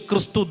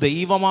യേശുക്രിസ്തു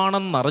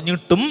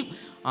ദൈവമാണെന്നറിഞ്ഞിട്ടും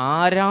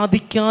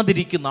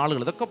ആരാധിക്കാതിരിക്കുന്ന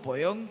ആളുകൾ, ഇതൊക്കെ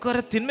ഭയങ്കര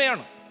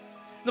തിന്മയാണ്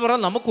എന്ന്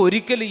പറഞ്ഞാൽ നമുക്ക്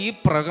ഒരിക്കലും ഈ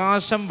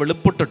പ്രകാശം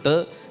വെളിപ്പെട്ടിട്ട്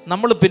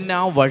നമ്മൾ പിന്നെ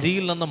ആ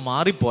വഴിയിൽ നിന്ന്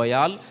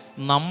മാറിപ്പോയാൽ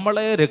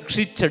നമ്മളെ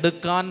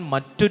രക്ഷിച്ചെടുക്കാൻ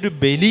മറ്റൊരു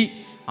ബലി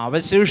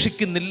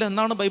അവശേഷിക്കുന്നില്ല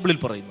എന്നാണ് ബൈബിളിൽ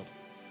പറയുന്നത്.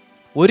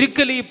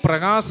 ഒരിക്കലും ഈ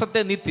പ്രകാശത്തെ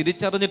നീ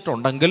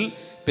തിരിച്ചറിഞ്ഞിട്ടുണ്ടെങ്കിൽ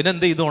പിന്നെ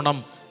എന്ത് ചെയ്തോണം?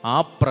 ആ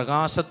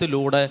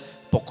പ്രകാശത്തിലൂടെ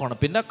പൊക്കണം.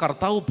 പിന്നെ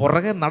കർത്താവ്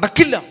പുറകെ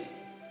നടക്കില്ല.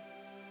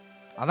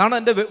 അതാണ്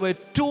എൻ്റെ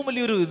ഏറ്റവും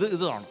വലിയൊരു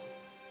ഇതാണ്.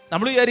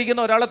 നമ്മൾ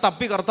വിചാരിക്കുന്ന ഒരാളെ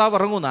തപ്പി കർത്താവ്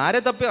ഇറങ്ങുന്നു. ആരെ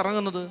തപ്പി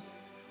ഇറങ്ങുന്നത്?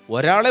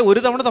 ഒരാളെ ഒരു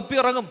തവണ തപ്പി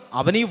ഇറങ്ങും.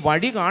 അവൻ ഈ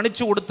വഴി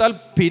കാണിച്ചു കൊടുത്താൽ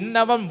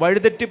പിന്നവൻ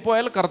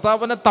വഴിതെറ്റിപ്പോയാൽ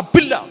കർത്താവിനെ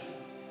തപ്പില്ല.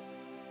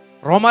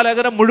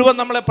 റോമാലേഖനം മുഴുവൻ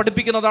നമ്മളെ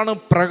പഠിപ്പിക്കുന്നതാണ്.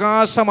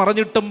 പ്രകാശം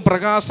അറിഞ്ഞിട്ടും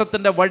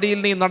പ്രകാശത്തിൻ്റെ വഴിയിൽ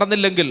നീ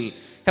നടന്നില്ലെങ്കിൽ,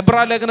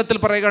 ഹെബ്രായ ലേഖനത്തിൽ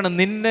പറയുകയാണ്,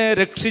 നിന്നെ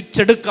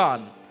രക്ഷിച്ചെടുക്കാൻ.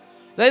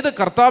 അതായത്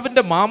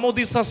കർത്താവിൻ്റെ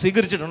മാമോദീസ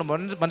സ്വീകരിച്ചിട്ടുണ്ട്.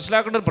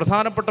 മനസ്സിലാക്കേണ്ട ഒരു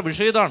പ്രധാനപ്പെട്ട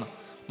വിഷയം ഇതാണ്.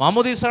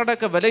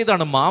 മാമോദീസയുടെയൊക്കെ വില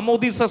ഇതാണ്.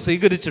 മാമോദീസ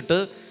സ്വീകരിച്ചിട്ട്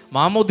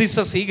മാമോദീസ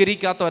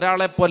സ്വീകരിക്കാത്ത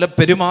ഒരാളെ പോലെ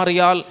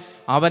പെരുമാറിയാൽ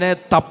അവനെ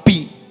തപ്പി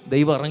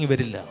ദൈവം ഇറങ്ങി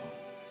വരില്ല.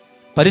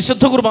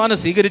 പരിശുദ്ധ കുർബാന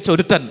സ്വീകരിച്ച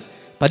ഒരുത്തൻ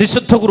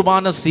പരിശുദ്ധ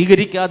കുർബാന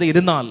സ്വീകരിക്കാതെ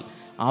ഇരുന്നാൽ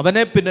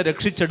അവനെ പിന്നെ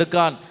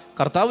രക്ഷിച്ചെടുക്കാൻ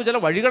കർത്താവ് ചില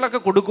വഴികളൊക്കെ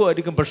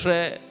കൊടുക്കുമായിരിക്കും. പക്ഷേ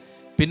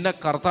പിന്നെ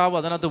കർത്താവ്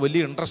അതിനകത്ത്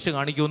വലിയ ഇൻട്രസ്റ്റ്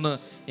കാണിക്കുമെന്ന്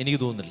എനിക്ക്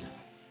തോന്നുന്നില്ല.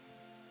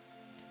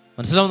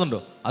 മനസ്സിലാവുന്നുണ്ടോ?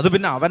 അത്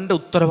പിന്നെ അവൻ്റെ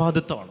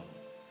ഉത്തരവാദിത്തമാണ്.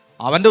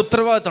 അവൻ്റെ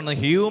ഉത്തരവാദിത്തമാണ്.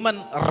 ഹ്യൂമൻ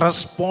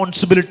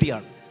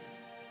റെസ്പോൺസിബിലിറ്റിയാണ്.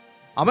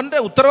 അവൻ്റെ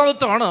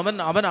ഉത്തരവാദിത്തമാണ്.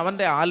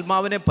 അവൻ്റെ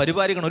ആത്മാവിനെ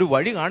പരിപാലിക്കണം. ഒരു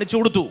വഴി കാണിച്ചു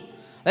കൊടുത്തു.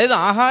 അതായത്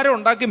ആഹാരം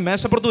ഉണ്ടാക്കി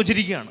മേശപ്പുറത്ത്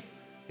വെച്ചിരിക്കുകയാണ്.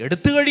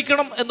 എടുത്തു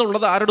കഴിക്കണം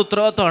എന്നുള്ളത് ആരുടെ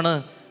ഉത്തരവാദിത്തമാണ്?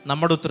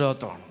 നമ്മുടെ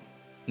ഉത്തരവാദിത്തമാണ്.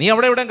 നീ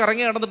അവിടെ ഇവിടെ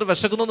കറങ്ങി നടന്നിട്ട്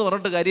വിശക്കുന്നു എന്ന്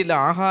പറഞ്ഞിട്ട് കാര്യമില്ല.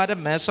 ആഹാരം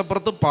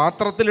മേശപ്പുറത്ത്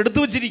പാത്രത്തിൽ എടുത്തു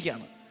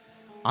വെച്ചിരിക്കുകയാണ്.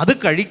 അത്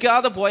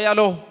കഴിക്കാതെ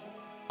പോയാലോ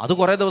അത്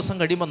കുറേ ദിവസം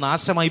കഴിയുമ്പോൾ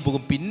നാശമായി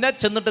പോകും. പിന്നെ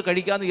ചെന്നിട്ട്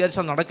കഴിക്കാമെന്ന്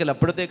വിചാരിച്ചാൽ നടക്കില്ല.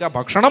 അപ്പോഴത്തേക്ക് ആ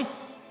ഭക്ഷണം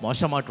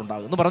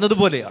മോശമായിട്ടുണ്ടാകും എന്ന്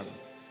പറഞ്ഞതുപോലെയാണ്.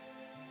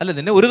 അല്ല,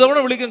 നിന്നെ ഒരു തവണ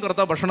വിളിക്കും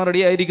കർത്താവ്, ഭക്ഷണം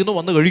റെഡി ആയിരിക്കുന്നു,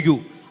 വന്ന് കഴിക്കൂ.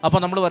 അപ്പോൾ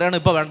നമ്മൾ പറയണം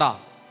ഇപ്പോൾ വേണ്ട.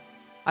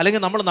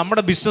 അല്ലെങ്കിൽ നമ്മൾ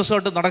നമ്മുടെ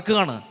ബിസിനസ്സുമായിട്ട്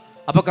നടക്കുകയാണ്.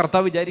 അപ്പോൾ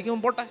കർത്താവ്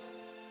വിചാരിക്കും പോട്ടെ,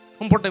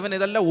 ഇവൻ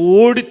ഇതെല്ലാം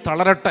ഓടി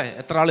തളരട്ടെ.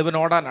 എത്ര ആൾ ഇവൻ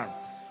ഓടാനാണ്?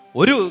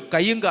 ഒരു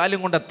കൈയും കാലും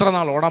കൊണ്ട് എത്ര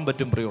നാൾ ഓടാൻ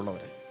പറ്റും?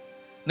 പ്രിയമുള്ളവരെ,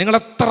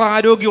 നിങ്ങളെത്ര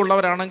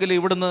ആരോഗ്യമുള്ളവരാണെങ്കിൽ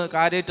ഇവിടുന്ന്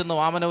കാരേറ്റുന്ന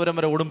വാമനപുരം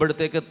വരെ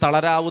ഓടുമ്പോഴത്തേക്ക്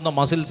തളരാവുന്ന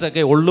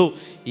മസിൽസൊക്കെ ഉള്ളൂ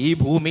ഈ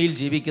ഭൂമിയിൽ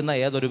ജീവിക്കുന്ന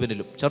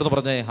ഏതൊരുവനിലും. ചേർന്ന്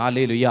പറഞ്ഞേ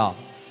ഹല്ലേലൂയാ.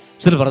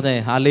 പറഞ്ഞേ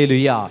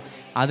ഹല്ലേലൂയാ.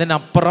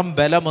 അതിനപ്പുറം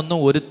ബലമൊന്നും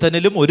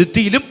ഒരുത്തനിലും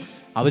ഒരുത്തിയിലും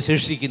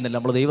അവശേഷിക്കുന്നില്ല.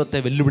 നമ്മൾ ദൈവത്തെ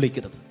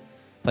വെല്ലുവിളിക്കരുത്.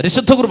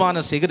 പരിശുദ്ധ കുർബാന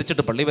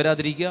സ്വീകരിച്ചിട്ട് പള്ളി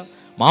വരാതിരിക്കുക,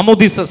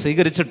 മാമോദീസ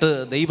സ്വീകരിച്ചിട്ട്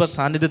ദൈവ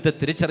സാന്നിധ്യത്തെ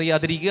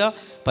തിരിച്ചറിയാതിരിക്കുക,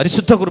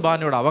 പരിശുദ്ധ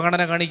കുർബാനയോട്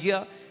അവഗണന കാണിക്കുക,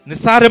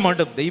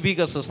 നിസ്സാരമായിട്ട്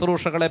ദൈവിക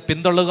ശുശ്രൂഷകളെ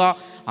പിന്തള്ളുക,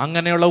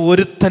 അങ്ങനെയുള്ള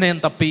ഒരുത്തനെയും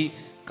തപ്പി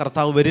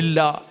കർത്താവ് വരില്ല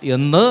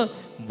എന്ന്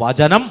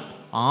വചനം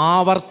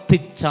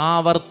ആവർത്തിച്ച്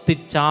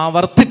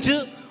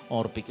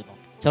ഓർപ്പിക്കുന്നു.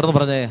 ചേർന്ന്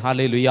പറഞ്ഞേ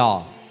ഹല്ലേലൂയാ.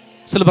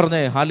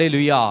 പറഞ്ഞേ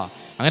ഹല്ലേലൂയാ.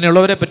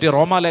 അങ്ങനെയുള്ളവരെ പറ്റി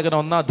റോമാലേഖനം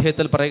 1-ാം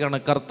അധ്യായത്തിൽ പറയുകയാണ്,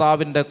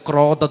 കർത്താവിൻ്റെ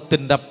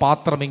ക്രോധത്തിൻ്റെ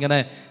പാത്രം ഇങ്ങനെ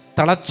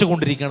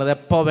തിളച്ചുകൊണ്ടിരിക്കുന്നത്,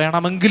 എപ്പോൾ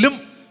വേണമെങ്കിലും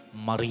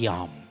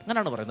മറിയാം.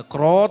 അങ്ങനെയാണ് പറയുന്നത്.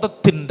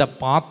 ക്രോധത്തിൻ്റെ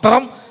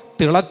പാത്രം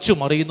തിളച്ചു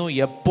മറിയുന്നു,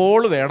 എപ്പോൾ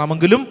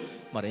വേണമെങ്കിലും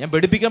മറിയാം. ഞാൻ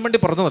പഠിപ്പിക്കാൻ വേണ്ടി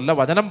പറഞ്ഞതല്ല,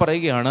 വചനം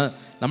പറയുകയാണ്.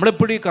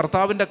 നമ്മളെപ്പോഴും ഈ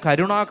കർത്താവിൻ്റെ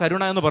കരുണ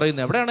എന്ന്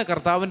പറയുന്നത്, എവിടെയാണ്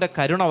കർത്താവിൻ്റെ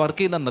കരുണ വർക്ക്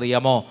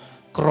ചെയ്യുന്നതെന്നറിയാമോ?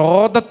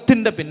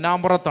 ക്രോധത്തിൻ്റെ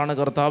പിന്നാമ്പുറത്താണ്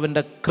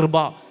കർത്താവിൻ്റെ കൃപ,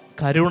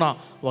 കരുണ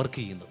വർക്ക്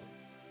ചെയ്യുന്നത്.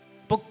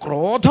 അപ്പോൾ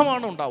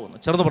ക്രോധമാണ്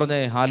ഉണ്ടാവുന്നത്. ചേർന്ന്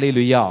പറഞ്ഞേ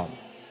ഹല്ലേലൂയാ.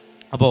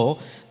 അപ്പോൾ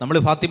നമ്മൾ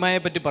ഫാത്തിമയെ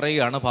പറ്റി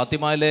പറയുകയാണ്.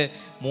 ഫാത്തിമയിലെ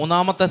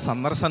 3-ാമത്തെ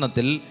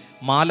സന്ദർശനത്തിൽ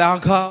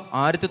മാലാഖ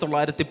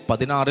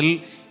 1916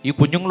 ഈ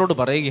കുഞ്ഞുങ്ങളോട്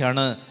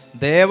പറയുകയാണ്,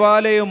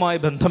 ദേവാലയവുമായി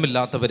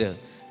ബന്ധമില്ലാത്തവർ,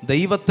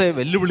 ദൈവത്തെ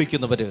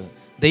വെല്ലുവിളിക്കുന്നവർ,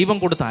 ദൈവം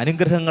കൊടുത്ത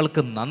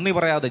അനുഗ്രഹങ്ങൾക്ക് നന്ദി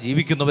പറയാതെ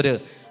ജീവിക്കുന്നവർ,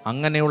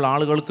 അങ്ങനെയുള്ള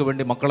ആളുകൾക്ക്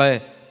വേണ്ടി മക്കളെ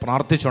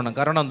പ്രാർത്ഥിച്ചോണം.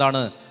 കാരണം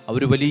എന്താണ്?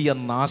 അവർ വലിയ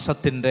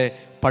നാശത്തിൻ്റെ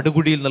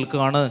പടുകുഴിയിൽ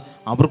നിൽക്കുകയാണ്.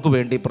 അവർക്ക്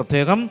വേണ്ടി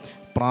പ്രത്യേകം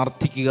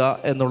പ്രാർത്ഥിക്കുക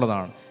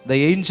എന്നുള്ളതാണ്. The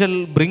angel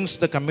brings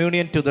the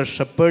communion to the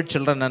shepherd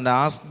children and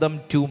asks them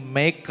to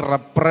make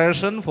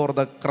reparation for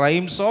the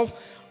crimes of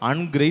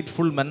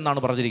ungrateful men എന്നാണ്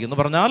പറഞ്ഞിരിക്കുന്നത്.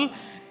 പറഞ്ഞാൽ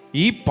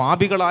ഈ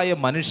പാപികളായ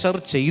മനുഷ്യർ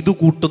ചെയ്തു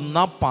കൂട്ടുന്ന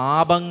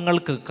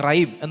പാപങ്ങൾക്ക്,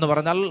 ക്രൈം എന്ന്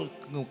പറഞ്ഞാൽ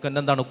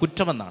എന്താണ്?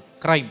 കുറ്റമെന്നാണ്.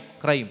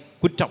 ക്രൈം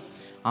കുറ്റം.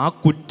 ആ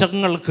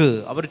കുറ്റങ്ങൾക്ക്,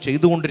 അവർ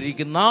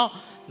ചെയ്തുകൊണ്ടിരിക്കുന്ന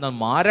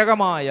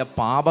മാരകമായ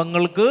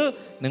പാപങ്ങൾക്ക്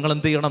നിങ്ങൾ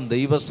എന്ത് ചെയ്യണം?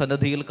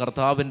 ദൈവസന്നിധിയിൽ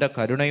കർത്താവിൻ്റെ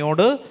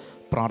കരുണയോട്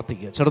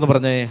പ്രാർത്ഥിക്കുക. ചേർന്ന്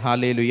പറഞ്ഞേ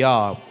ഹല്ലേലൂയാ.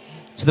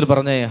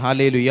 പറഞ്ഞേ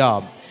ഹല്ലേലൂയാ.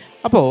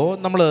 അപ്പോൾ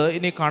നമ്മൾ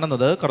ഇനി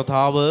കാണുന്നത്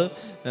കർത്താവ്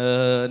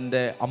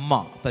ൻ്റെ അമ്മ,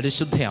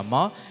 പരിശുദ്ധ അമ്മ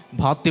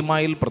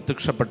ഫാത്തിമയിൽ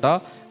പ്രത്യക്ഷപ്പെട്ട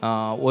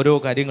ഓരോ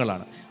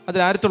കാര്യങ്ങളാണ്.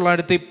 അതിൽ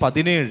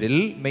 1917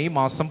 മെയ്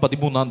മാസം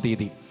 13-ാം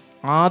തീയതി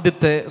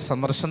ആദ്യത്തെ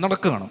സന്ദർശനം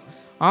നടക്കുകയാണ്.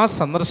 ആ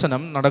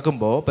സന്ദർശനം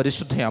നടക്കുമ്പോൾ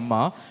പരിശുദ്ധ അമ്മ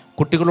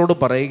കുട്ടികളോട്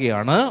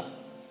പറയുകയാണ്,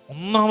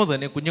 ഒന്നാമത്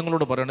തന്നെ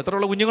കുഞ്ഞുങ്ങളോട് പറയുകയാണ്.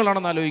 ഇത്രയുള്ള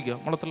കുഞ്ഞുങ്ങളാണെന്ന് ആലോചിക്കുക.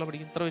 നമ്മളെത്ര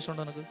പഠിക്കും? എത്ര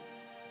വയസ്സുണ്ട് നിനക്ക്?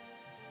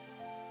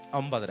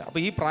 9.5.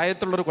 അപ്പോൾ ഈ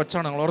പ്രായത്തിലുള്ളൊരു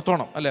കൊച്ചാണ്, നിങ്ങൾ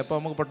ഓർത്തോണം അല്ലേ? അപ്പോൾ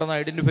നമുക്ക് പെട്ടെന്ന്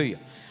ഐഡൻറ്റിഫൈ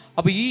ചെയ്യാം.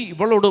 അപ്പോൾ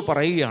ഇവളോട്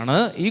പറയുകയാണ്,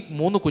 ഈ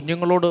 3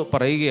 കുഞ്ഞുങ്ങളോട്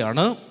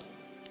പറയുകയാണ്,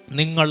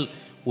 നിങ്ങൾ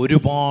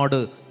ഒരുപാട്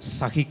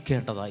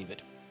സഹിക്കേണ്ടതായി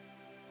വരും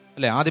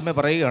അല്ലേ? ആദ്യമേ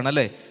പറയുകയാണ്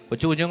അല്ലേ,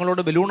 കൊച്ചു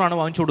കുഞ്ഞുങ്ങളോട് ബലൂണാണ്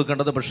വാങ്ങിച്ചു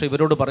കൊടുക്കേണ്ടത്. പക്ഷേ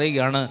ഇവരോട്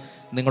പറയുകയാണ്,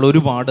 നിങ്ങൾ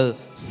ഒരുപാട്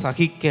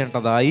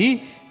സഹിക്കേണ്ടതായി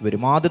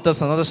വരും. ആദ്യത്തെ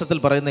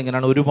സന്ദർശനത്തിൽ പറയുന്നത്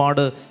ഇങ്ങനെയാണ്,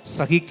 ഒരുപാട്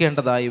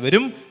സഹിക്കേണ്ടതായി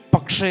വരും,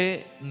 പക്ഷേ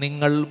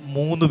നിങ്ങൾ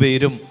 3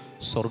 പേരും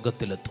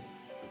സ്വർഗത്തിലെത്തും.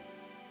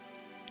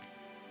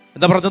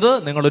 എന്താ പറഞ്ഞത്?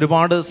 നിങ്ങൾ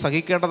ഒരുപാട്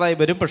സഹിക്കേണ്ടതായി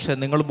വരും, പക്ഷേ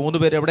നിങ്ങൾ 3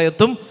 പേര് എവിടെ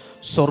എത്തും?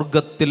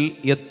 സ്വർഗത്തിൽ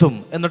എത്തും.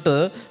 എന്നിട്ട്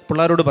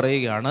പിള്ളേരോട്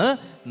പറയുകയാണ്,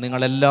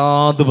 നിങ്ങളെല്ലാ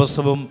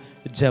ദിവസവും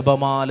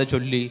ജപമാല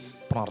ചൊല്ലി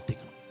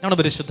പ്രാർത്ഥിക്കണം. ആണ്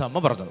പരിശുദ്ധ അമ്മ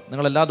പറഞ്ഞത്.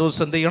 നിങ്ങൾ എല്ലാ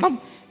ദിവസവും എന്ത് ചെയ്യണം?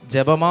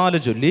 ജപമാല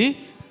ചൊല്ലി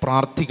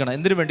പ്രാർത്ഥിക്കണം.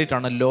 എന്തിനു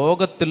വേണ്ടിയിട്ടാണ്?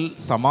 ലോകത്തിൽ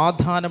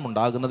സമാധാനം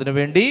ഉണ്ടാകുന്നതിന്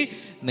വേണ്ടി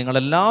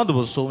നിങ്ങളെല്ലാ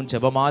ദിവസവും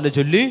ജപമാല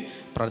ചൊല്ലി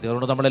പ്രാർത്ഥിക്കണം.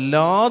 അതുകൊണ്ട്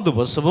നമ്മളെല്ലാ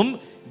ദിവസവും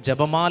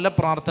ജപമാല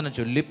പ്രാർത്ഥന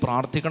ചൊല്ലി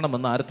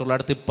പ്രാർത്ഥിക്കണമെന്ന്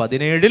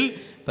 1917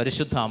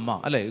 പരിശുദ്ധ അമ്മ,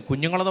 അല്ലേ,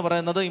 കുഞ്ഞുങ്ങളെന്ന്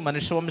പറയുന്നത് ഈ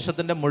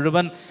മനുഷ്യവംശത്തിൻ്റെ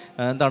മുഴുവൻ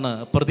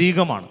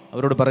പ്രതീകമാണ്.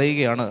 അവരോട്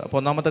പറയുകയാണ്. അപ്പോൾ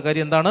ഒന്നാമത്തെ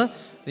കാര്യം എന്താണ്?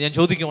 ഞാൻ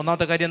ചോദിക്കും,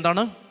 ഒന്നാമത്തെ കാര്യം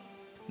എന്താണ്?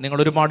 നിങ്ങൾ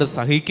ഒരുപാട്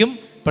സഹിക്കും,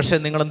 പക്ഷേ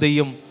നിങ്ങൾ എന്ത്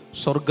ചെയ്യും?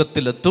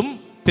 സ്വർഗത്തിലെത്തും.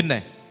 പിന്നെ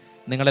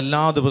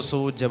നിങ്ങളെല്ലാ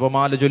ദിവസവും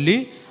ജപമാല ചൊല്ലി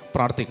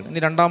പ്രാർത്ഥിക്കണം.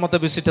 ഇനി രണ്ടാമത്തെ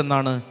വിസിറ്റ്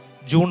എന്നാണ്?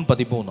 ജൂൺ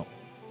 13,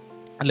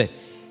 അല്ലേ?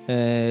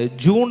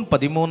 ജൂൺ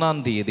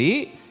 13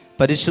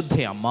 പരിശുദ്ധ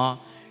അമ്മ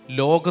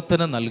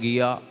ലോകത്തിന്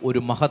നൽകിയ ഒരു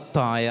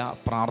മഹത്തായ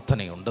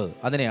പ്രാർത്ഥനയുണ്ട്.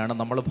 അതിനെയാണ്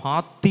നമ്മൾ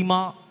ഫാത്തിമ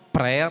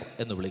പ്രയർ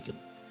എന്ന്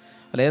വിളിക്കുന്നത്.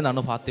 അല്ലെ,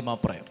 ഏതാണ് ഫാത്തിമ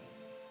പ്രയർ?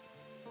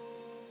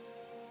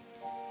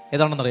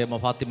 ഏതാണെന്നറിയാമോ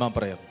ഫാത്തിമ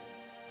പ്രയർ?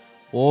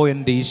 ഓ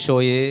എൻ്റെ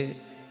ഈശോയെ,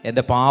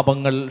 എൻ്റെ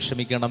പാപങ്ങൾ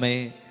ക്ഷമിക്കണമേ,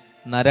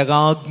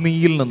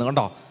 നരകാഗ്നിയിൽ നിന്ന്,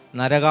 കണ്ടോ,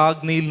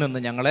 നരകാഗ്നിയിൽ നിന്ന്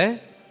ഞങ്ങളെ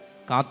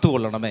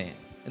കാത്തുകൊള്ളണമേ.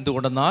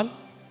 എന്തുകൊണ്ടെന്നാൽ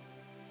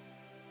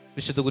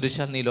വിശുദ്ധ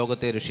കുരിശാൽ നീ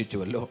ലോകത്തെ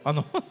രക്ഷിച്ചുവല്ലോ.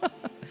 ആണോ?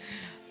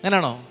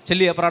 അങ്ങനെയാണോ?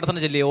 ചൊല്ലിയ പ്രാർത്ഥന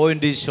ചൊല്ലിയ, ഓ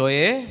എൻ്റെ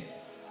ഈശോയെ,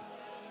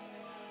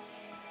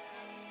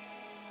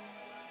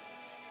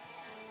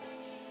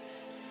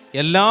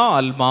 എല്ലാ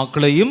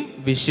ആത്മാക്കളെയും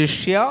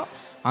വിശിഷ്യ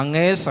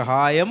അങ്ങേ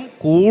സഹായം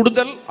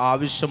കൂടുതൽ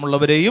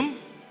ആവശ്യമുള്ളവരെയും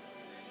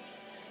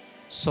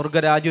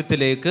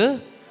സ്വർഗരാജ്യത്തിലേക്ക്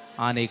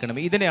ആനയിക്കണം.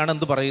 ഇതിനെയാണ്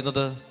എന്ത്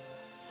പറയുന്നത്?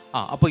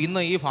 അപ്പോൾ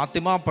ഇന്ന് ഈ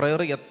ഫാത്തിമ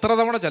പ്രയർ എത്ര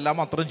തവണ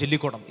ചെല്ലാമോ അത്രയും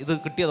ചൊല്ലിക്കോണം. ഇത്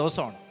കിട്ടിയ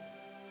ദിവസമാണ്,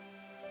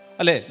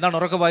 അല്ലേ? എന്താണ്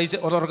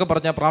ഉറക്കെ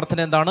പറഞ്ഞ പ്രാർത്ഥന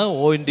എന്താണ്?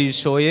 ഓ എൻ്റെ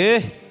ഈശോയെ,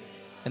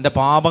 എൻ്റെ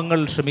പാപങ്ങൾ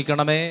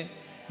ക്ഷമിക്കണമേ,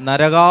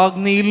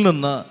 നരകാഗ്നിയിൽ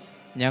നിന്ന്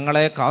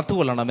ഞങ്ങളെ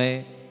കാത്തുകൊള്ളണമേ,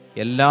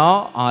 എല്ലാ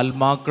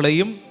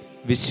ആത്മാക്കളെയും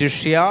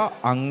വിശിഷ്യ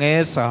അങ്ങേ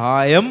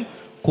സഹായം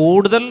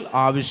കൂടുതൽ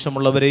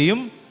ആവശ്യമുള്ളവരെയും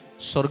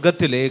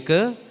സ്വർഗത്തിലേക്ക്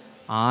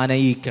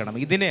ആനയിക്കണം.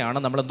 ഇതിനെയാണ്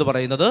നമ്മൾ എന്ത്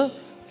പറയുന്നത്?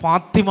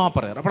 Fatima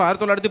prayer. അപ്പോൾ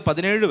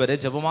 1917 വരെ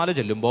ജപമാല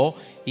ചൊല്ലുമ്പോൾ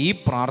ഈ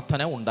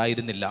പ്രാർത്ഥന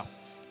ഉണ്ടായിരുന്നില്ല.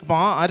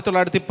 അപ്പോൾ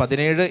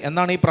 1917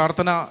 എന്നാണ് ഈ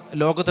പ്രാർത്ഥന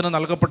ലോകത്തിന്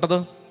നൽകപ്പെട്ടത്?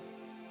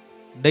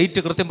 ഡേറ്റ്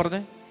കൃത്യം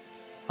പറഞ്ഞേ.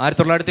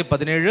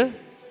 1917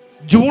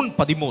 ജൂൺ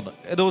 13.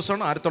 ഏത്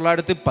ദിവസമാണ്?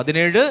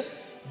 1917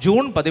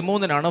 ജൂൺ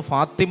 13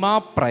 ഫാത്തിമ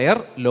പ്രയർ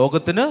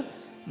ലോകത്തിന്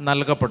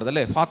നൽകപ്പെട്ടത്,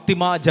 അല്ലേ?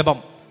 ഫാത്തിമ ജപം,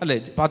 അല്ലേ?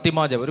 ഫാത്തിമ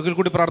ജപം. ഒരിക്കൽ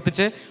കൂടി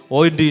പ്രാർത്ഥിച്ച്, ഓ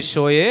എൻ്റെ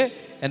ഈശോയെ,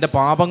 എൻ്റെ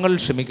പാപങ്ങൾ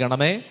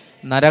ക്ഷമിക്കണമേ,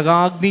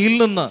 നരകാഗ്നിയിൽ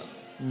നിന്ന്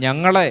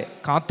ഞങ്ങളെ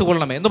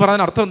കാത്തുകൊള്ളണമേ. എന്ന്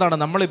പറയാൻ അർത്ഥം എന്താണ്?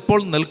 നമ്മളിപ്പോൾ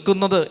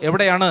നിൽക്കുന്നത്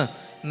എവിടെയാണ്?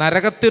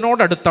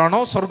 നരകത്തിനോടടുത്താണോ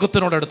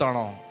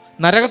സ്വർഗത്തിനോടടുത്താണോ?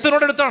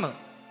 നരകത്തിനോടടുത്താണ്.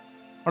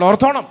 നമ്മൾ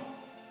ഓർത്തോണം,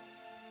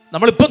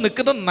 നമ്മളിപ്പോൾ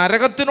നിൽക്കുന്നത്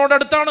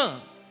നരകത്തിനോടടുത്താണ്.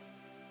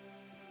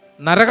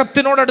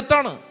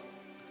 നരകത്തിനോടടുത്താണ്.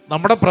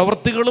 നമ്മുടെ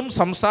പ്രവൃത്തികളും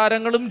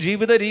സംസാരങ്ങളും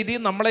ജീവിത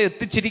രീതിയും നമ്മളെ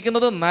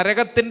എത്തിച്ചിരിക്കുന്നത്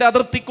നരകത്തിൻ്റെ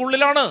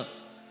അതിർത്തിക്കുള്ളിലാണ്.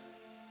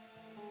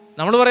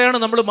 നമ്മൾ പറയാണ്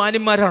നമ്മൾ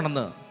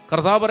മാന്യന്മാരാണെന്ന്.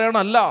 കർത്താവ് പറയാണ്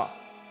അല്ല,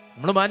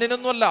 നമ്മൾ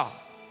മാന്യനൊന്നുമല്ല.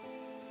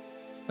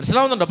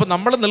 മനസ്സിലാവുന്നുണ്ട്? അപ്പം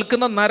നമ്മൾ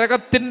നിൽക്കുന്ന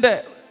നരകത്തിൻ്റെ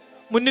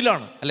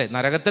മുന്നിലാണ്, അല്ലേ?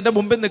 നരകത്തിൻ്റെ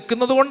മുമ്പിൽ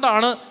നിൽക്കുന്നത്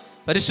കൊണ്ടാണ്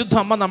പരിശുദ്ധ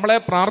അമ്മ നമ്മളെ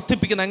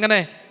പ്രാർത്ഥിപ്പിക്കുന്നത്. എങ്ങനെ?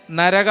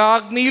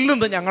 നരകാഗ്നിയിൽ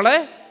നിന്ന് ഞങ്ങളെ,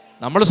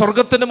 നമ്മൾ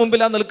സ്വർഗത്തിൻ്റെ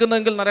മുമ്പിലാണ്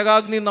നിൽക്കുന്നതെങ്കിൽ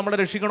നരകാഗ്നിയിൽ നമ്മളെ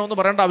രക്ഷിക്കണമെന്ന്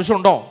പറയേണ്ട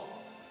ആവശ്യമുണ്ടോ?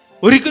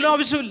 ഒരിക്കലും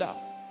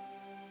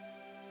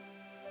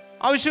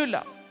ആവശ്യമില്ല,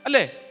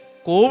 അല്ലേ?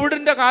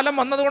 കോവിഡിൻ്റെ കാലം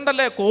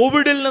വന്നതുകൊണ്ടല്ലേ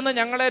കോവിഡിൽ നിന്ന്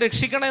ഞങ്ങളെ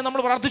രക്ഷിക്കണേ നമ്മൾ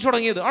പ്രാർത്ഥിച്ചു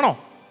തുടങ്ങിയത്? ആണോ?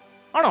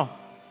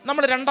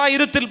 നമ്മൾ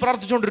 2000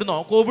 പ്രാർത്ഥിച്ചുകൊണ്ടിരുന്നോ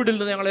കോവിഡിൽ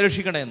നിന്ന് ഞങ്ങളെ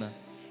രക്ഷിക്കണേ എന്ന്?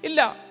 ഇല്ല.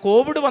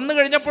 കോവിഡ് വന്നു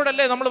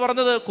കഴിഞ്ഞപ്പോഴല്ലേ നമ്മൾ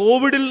പറഞ്ഞത്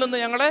കോവിഡിൽ നിന്ന്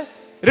ഞങ്ങളെ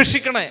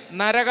രക്ഷിക്കണേ,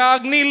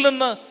 നരകാഗ്നിയിൽ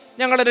നിന്ന്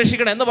ഞങ്ങളെ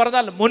രക്ഷിക്കണേ എന്ന്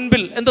പറഞ്ഞാൽ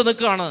മുൻപിൽ എന്ത്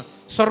നിൽക്കുകയാണ്?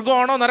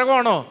 സ്വർഗമാണോ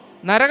നരകമാണോ?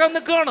 നരകം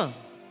നിൽക്കുകയാണ്.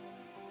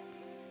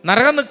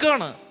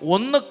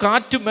 ഒന്ന്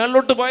കാറ്റ്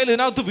മേളിലോട്ട് പോയാൽ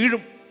ഇതിനകത്ത്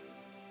വീഴും.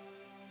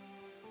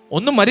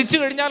 ഒന്ന് മരിച്ചു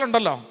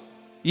കഴിഞ്ഞാലുണ്ടല്ലോ,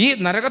 ഈ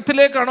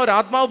നരകത്തിലേക്കാണ് ഒരു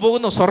ആത്മാവ്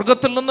പോകുന്നത്.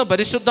 സ്വർഗത്തിൽ നിന്ന്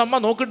പരിശുദ്ധ അമ്മ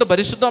നോക്കിയിട്ട്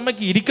പരിശുദ്ധ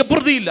അമ്മയ്ക്ക്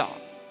ഇരിക്കപ്രതിയില്ല.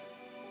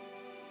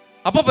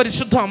 അപ്പോൾ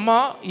പരിശുദ്ധ അമ്മ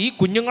ഈ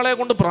കുഞ്ഞുങ്ങളെ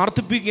കൊണ്ട്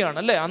പ്രാർത്ഥിപ്പിക്കുകയാണ്,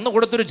 അല്ലേ? അന്ന്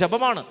കൊടുത്തൊരു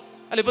ജപമാണ്,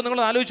 അല്ല? ഇപ്പം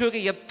നിങ്ങൾ ആലോചിച്ച്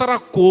നോക്കി, എത്ര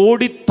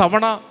കോടി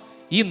തവണ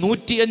ഈ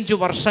 105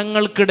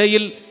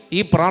 വർഷങ്ങൾക്കിടയിൽ ഈ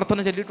പ്രാർത്ഥന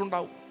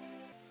ചൊല്ലിയിട്ടുണ്ടാവും.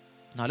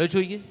 ആലോചിച്ച്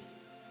നോക്കി,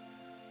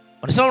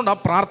 മനസ്സിലാവുണ്ടോ? ആ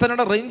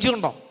പ്രാർത്ഥനയുടെ റേഞ്ച്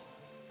ഉണ്ടോ?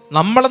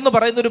 നമ്മളെന്ന്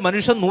പറയുന്ന ഒരു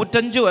മനുഷ്യൻ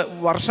 105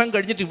 വർഷം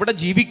കഴിഞ്ഞിട്ട് ഇവിടെ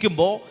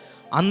ജീവിക്കുമ്പോൾ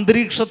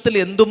അന്തരീക്ഷത്തിൽ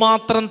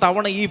എന്തുമാത്രം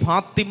തവണ ഈ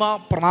ഫാത്തിമ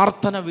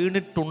പ്രാർത്ഥന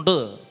വീണിട്ടുണ്ട്.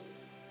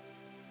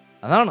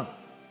 അതാണ്.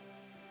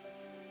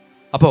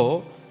 അപ്പോൾ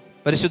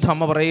പരിശുദ്ധ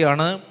അമ്മ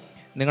പറയുകയാണ്,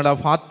 നിങ്ങളുടെ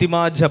ഫാത്തിമ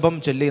ജപം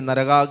ചൊല്ലി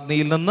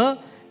നരകാഗ്നിയിൽ നിന്ന്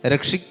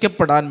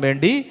രക്ഷിക്കപ്പെടാൻ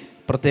വേണ്ടി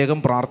പ്രത്യേകം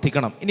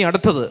പ്രാർത്ഥിക്കണം. ഇനി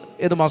അടുത്തത്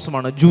ഏത്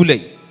മാസമാണ്?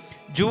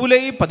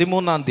 ജൂലൈ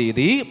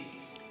 13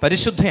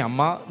 പരിശുദ്ധ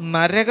അമ്മ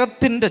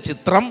നരകത്തിൻ്റെ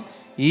ചിത്രം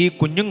ഈ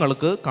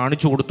കുഞ്ഞുങ്ങൾക്ക്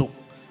കാണിച്ചു കൊടുത്തു,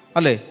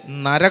 അല്ലേ?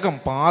 നരകം,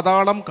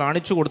 പാതാളം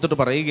കാണിച്ചു കൊടുത്തിട്ട്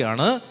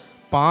പറയുകയാണ്,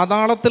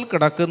 പാതാളത്തിൽ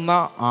കിടക്കുന്ന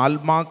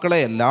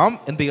ആത്മാക്കളെയെല്ലാം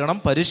എന്ത് ചെയ്യണം?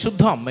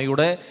 പരിശുദ്ധ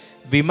അമ്മയുടെ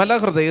വിമല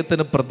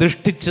ഹൃദയത്തിന്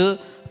പ്രതിഷ്ഠിച്ച്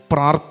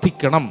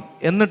പ്രാർത്ഥിക്കണം.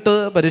 എന്നിട്ട്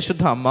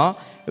പരിശുദ്ധ അമ്മ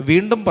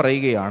വീണ്ടും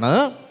പറയുകയാണ്,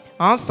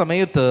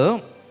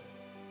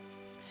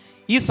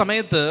 ഈ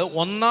സമയത്ത്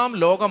 1-ാം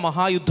ലോക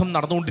മഹായുദ്ധം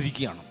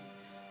നടന്നുകൊണ്ടിരിക്കുകയാണ്.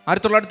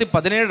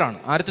 1917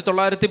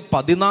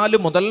 1914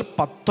 മുതൽ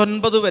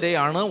 19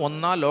 വരെയാണ്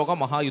ഒന്നാം ലോക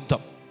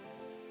മഹായുദ്ധം,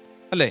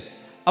 അല്ലേ?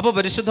 അപ്പോൾ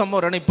പരിശുദ്ധ അമ്മ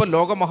പറയണം, ഇപ്പോൾ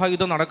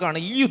ലോകമഹായുദ്ധം നടക്കുകയാണ്,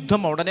 ഈ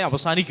യുദ്ധം ഉടനെ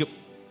അവസാനിക്കും,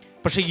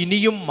 പക്ഷെ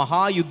ഇനിയും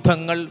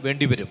മഹായുദ്ധങ്ങൾ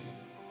വേണ്ടിവരും,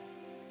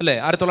 അല്ലേ?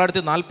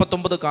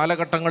 1949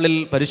 കാലഘട്ടങ്ങളിൽ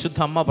പരിശുദ്ധ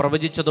അമ്മ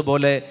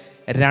പ്രവചിച്ചതുപോലെ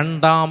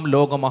രണ്ടാം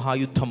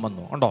ലോകമഹായുദ്ധം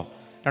വന്നു. ഉണ്ടോ?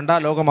 രണ്ടാം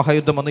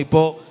ലോകമഹായുദ്ധം വന്നു.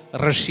 ഇപ്പോൾ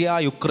റഷ്യ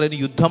യുക്രൈൻ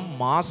യുദ്ധം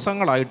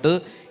മാസങ്ങളായിട്ട്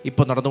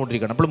ഇപ്പോൾ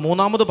നടന്നുകൊണ്ടിരിക്കുകയാണ്. അപ്പോൾ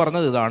മൂന്നാമത്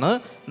പറഞ്ഞത് ഇതാണ്,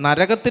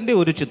 നരകത്തിൻ്റെ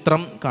ഒരു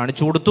ചിത്രം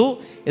കാണിച്ചു കൊടുത്തു.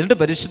 എന്നിട്ട്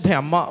പരിശുദ്ധ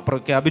അമ്മ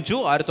പ്രഖ്യാപിച്ചു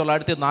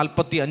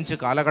 1945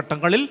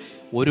 കാലഘട്ടങ്ങളിൽ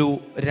ഒരു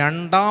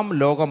രണ്ടാം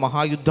ലോക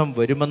മഹായുദ്ധം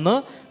വരുമെന്ന്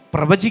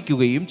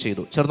പ്രവചിക്കുകയും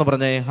ചെയ്തു. ചേർന്ന്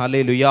പറഞ്ഞേ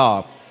ഹല്ലേലൂയാ,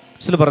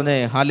 പറഞ്ഞേ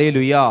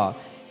ഹല്ലേലൂയാ.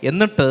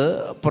 എന്നിട്ട്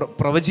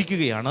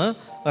പ്രവചിക്കുകയാണ്,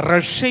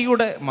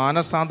 റഷ്യയുടെ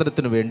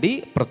മാനസാന്തരത്തിന് വേണ്ടി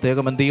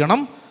പ്രത്യേകം എന്ത്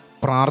ചെയ്യണം?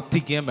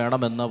 പ്രാർത്ഥിക്കുകയും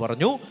വേണമെന്ന്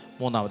പറഞ്ഞു.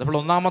 മൂന്നാമത്. അപ്പോൾ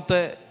ഒന്നാമത്തെ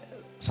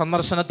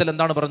സന്ദർശനത്തിൽ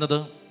എന്താണ് പറഞ്ഞത്?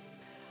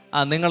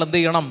 നിങ്ങൾ എന്ത്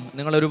ചെയ്യണം?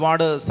 നിങ്ങൾ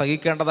ഒരുപാട്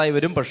സഹിക്കേണ്ടതായി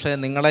വരും, പക്ഷേ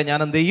നിങ്ങളെ ഞാൻ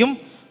എന്ത് ചെയ്യും?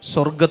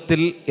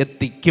 സ്വർഗത്തിൽ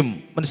എത്തിക്കും.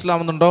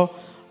 മനസ്സിലാവുന്നുണ്ടോ?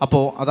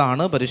 അപ്പോൾ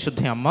അതാണ്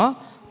പരിശുദ്ധ അമ്മ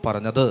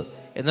പറഞ്ഞത്.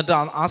 എന്നിട്ട്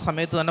ആ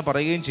സമയത്ത് തന്നെ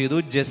പറയുകയും ചെയ്തു,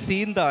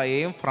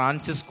 ജസീന്തായെയും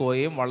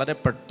ഫ്രാൻസിസ്കോയെയും വളരെ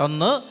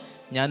പെട്ടെന്ന്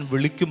ഞാൻ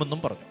വിളിക്കുമെന്നും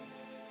പറഞ്ഞു.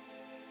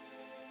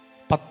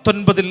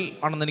 19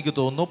 ആണെന്ന് എനിക്ക്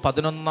തോന്നുന്നു,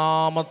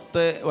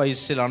 11ാമത്തെ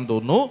വയസ്സിലാണെന്ന്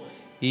തോന്നുന്നു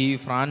ഈ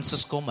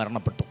ഫ്രാൻസിസ്കോ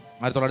മരണപ്പെട്ടു.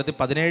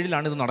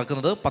 1917 ഇത്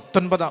നടക്കുന്നത്.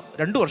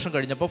 2 വർഷം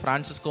കഴിഞ്ഞപ്പോൾ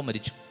ഫ്രാൻസിസ്കോ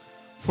മരിച്ചു.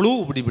 Flu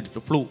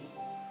പിടിപെട്ടിട്ട് flu.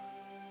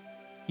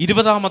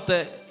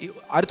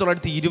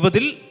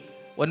 1920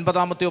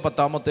 9ാമത്തെയോ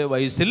 10ാമത്തെയോ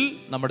വയസ്സിൽ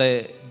നമ്മുടെ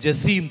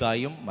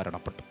ജസീന്തായും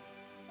മരണപ്പെട്ടു.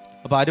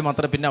 അപ്പോൾ ആര്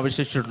മാത്രമേ പിന്നെ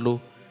അവശേഷിച്ചിട്ടുള്ളൂ?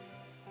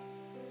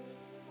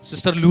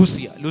 സിസ്റ്റർ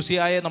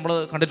ലൂസിയയെ നമ്മൾ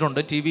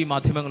കണ്ടിട്ടുണ്ട് TV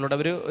മാധ്യമങ്ങളിലൂടെ.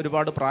 അവർ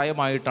ഒരുപാട്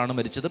പ്രായമായിട്ടാണ്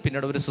മരിച്ചത്.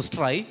 പിന്നീട് ഒരു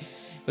സിസ്റ്ററായി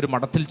ഒരു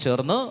മഠത്തിൽ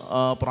ചേർന്ന്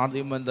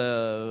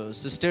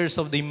sisters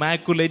of the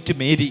immaculate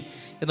Mary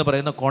എന്ന്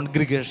പറയുന്ന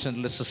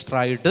കോൺഗ്രിഗേഷനിൽ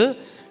സിസ്റ്ററായിട്ട്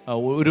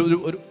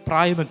ഒരു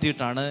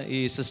പ്രായമെത്തിയിട്ടാണ്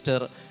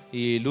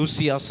ഈ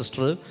ലൂസിയ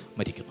സിസ്റ്റർ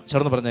മരിക്കുന്നത്.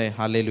 ചേർന്ന് പറഞ്ഞേ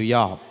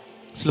ഹല്ലേലൂയാ,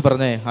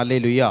 പറഞ്ഞേ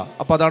ഹല്ലേലൂയാ.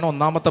 അപ്പോൾ അതാണ്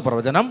ഒന്നാമത്തെ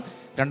പ്രവചനം.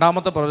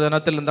 രണ്ടാമത്തെ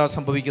പ്രവചനത്തിൽ എന്താ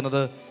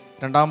സംഭവിക്കുന്നത്?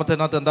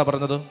 രണ്ടാമത്തേനകത്ത് എന്താ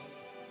പറഞ്ഞത്?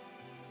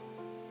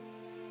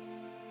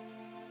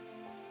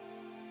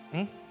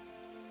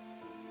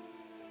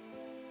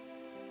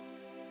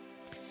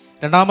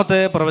 രണ്ടാമത്തെ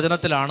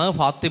പ്രവചനത്തിലാണ്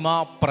ഫാത്തിമ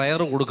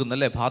പ്രയർ കൊടുക്കുന്നത്,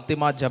 അല്ലേ?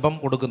 ഫാത്തിമ ജപം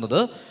കൊടുക്കുന്നത്.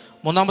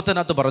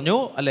 മൂന്നാമത്തേനകത്ത് പറഞ്ഞു,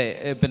 അല്ലേ,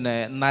 പിന്നെ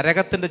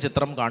നരകത്തിൻ്റെ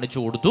ചിത്രം കാണിച്ചു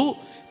കൊടുത്തു.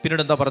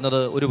 പിന്നീട് എന്താ പറഞ്ഞത്?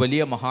 ഒരു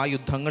വലിയ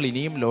മഹായുദ്ധങ്ങൾ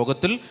ഇനിയും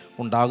ലോകത്തിൽ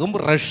ഉണ്ടാകും,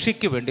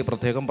 റഷ്യയ്ക്ക് വേണ്ടി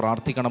പ്രത്യേകം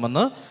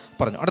പ്രാർത്ഥിക്കണമെന്ന്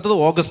പറഞ്ഞു. അടുത്തത്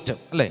ഓഗസ്റ്റ്,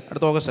 അല്ലേ?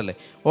 അടുത്ത ഓഗസ്റ്റ് അല്ലേ?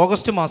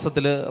 ഓഗസ്റ്റ്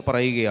മാസത്തിൽ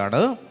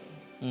പറയുകയാണ്,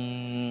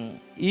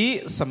 ഈ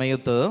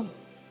സമയത്ത്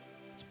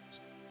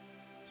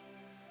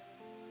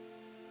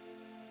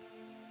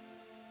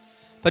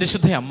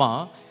പരിശുദ്ധ അമ്മ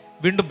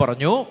വീണ്ടും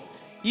പറഞ്ഞു,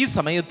 ഈ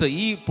സമയത്ത്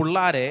ഈ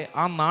പിള്ളാരെ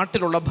ആ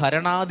നാട്ടിലുള്ള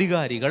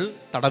ഭരണാധികാരികൾ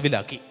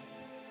തടവിലാക്കി.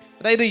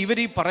 അതായത് ഇവർ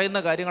ഈ പറയുന്ന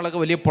കാര്യങ്ങളൊക്കെ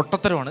വലിയ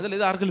പൊട്ടത്തരമാണ്. ഇതല്ല,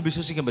 ഇത് ആർക്കെങ്കിലും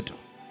വിശ്വസിക്കാൻ പറ്റുമോ?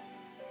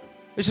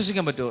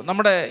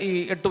 നമ്മുടെ ഈ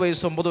 8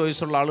 വയസ്സ് 9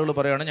 വയസ്സുള്ള ആളുകൾ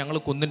പറയുകയാണ്, ഞങ്ങൾ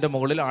കുന്നിൻ്റെ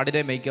മുകളിൽ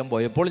ആടിനെ മേയ്ക്കാൻ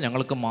പോയപ്പോൾ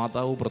ഞങ്ങൾക്ക്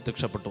മാതാവ്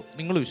പ്രത്യക്ഷപ്പെട്ടു.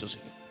 നിങ്ങൾ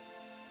വിശ്വസിക്കും?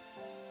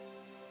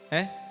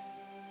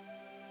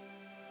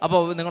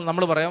 അപ്പോൾ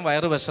നമ്മൾ പറയാം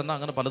വയറ് വിശന്ന,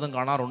 അങ്ങനെ പലതും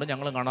കാണാറുണ്ട്,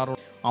 ഞങ്ങളും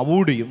കാണാറുണ്ട്.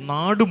 അവിടെയും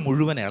നാട്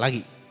മുഴുവൻ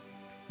ഇളകി,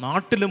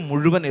 നാട്ടിലും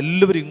മുഴുവൻ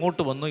എല്ലാവരും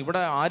ഇങ്ങോട്ട് വന്നു.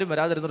 ഇവിടെ ആരും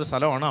വരാതിരുന്നൊരു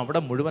സ്ഥലമാണ്, അവിടെ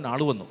മുഴുവൻ ആൾ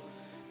വന്നു.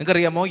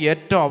 നിങ്ങൾക്കറിയാമോ,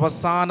 ഏറ്റവും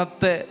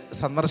അവസാനത്തെ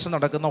സന്ദർശനം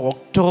നടക്കുന്ന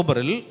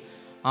ഒക്ടോബറിൽ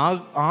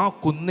ആ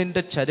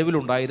കുന്നിൻ്റെ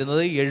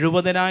ചരിവിലുണ്ടായിരുന്നത്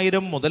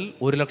 70,000 മുതൽ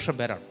 1,00,000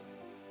 പേരാണ്.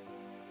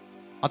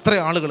 അത്ര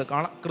ആളുകൾ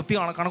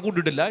കൃത്യമാണ്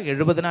കണക്കൂട്ടിട്ടില്ല.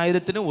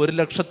 70,000-നും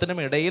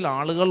 1,00,000-നും ഇടയിൽ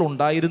ആളുകൾ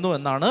ഉണ്ടായിരുന്നു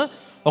എന്നാണ്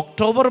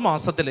ഒക്ടോബർ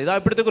മാസത്തിൽ.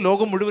 ഇതായപ്പോഴത്തേക്ക്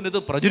ലോകം മുഴുവൻ ഇത്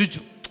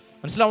പ്രചരിച്ചു.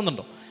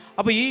 മനസ്സിലാവുന്നുണ്ടോ?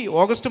 അപ്പോൾ ഈ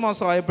ഓഗസ്റ്റ്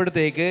മാസം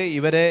ആയപ്പോഴത്തേക്ക്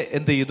ഇവരെ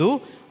എന്ത് ചെയ്തു?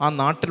 ആ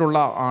നാട്ടിലുള്ള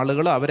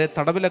ആളുകൾ അവരെ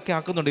തടവിലൊക്കെ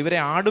ആക്കുന്നുണ്ട്. ഇവരെ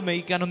ആട്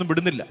മേയ്ക്കാനൊന്നും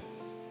വിടുന്നില്ല.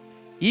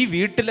 ഈ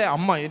വീട്ടിലെ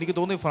അമ്മ, എനിക്ക്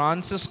തോന്നുന്നു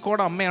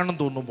ഫ്രാൻസിസ്കോയുടെ അമ്മയാണെന്ന്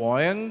തോന്നുന്നു,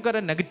 ഭയങ്കര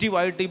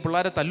നെഗറ്റീവായിട്ട് ഈ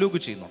പിള്ളേരെ തല്ലുകയൊക്കെ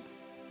ചെയ്യുന്നു.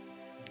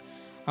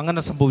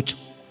 അങ്ങനെ സംഭവിച്ചു.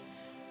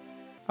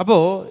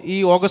 അപ്പോൾ ഈ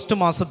ഓഗസ്റ്റ്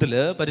മാസത്തിൽ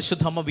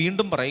പരിശുദ്ധ അമ്മ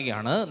വീണ്ടും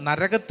പറയുകയാണ്,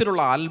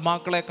 നരകത്തിലുള്ള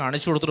ആത്മാക്കളെ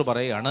കാണിച്ചു കൊടുത്തിട്ട്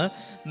പറയുകയാണ്,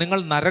 നിങ്ങൾ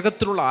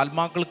നരകത്തിലുള്ള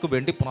ആത്മാക്കൾക്ക്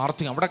വേണ്ടി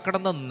പ്രാർത്ഥിക്കും. അവിടെ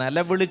കിടന്ന്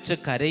നിലവിളിച്ച്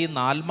കരയുന്ന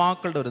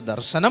ആത്മാക്കളുടെ ഒരു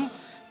ദർശനം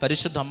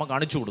പരിശുദ്ധ അമ്മ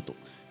കാണിച്ചു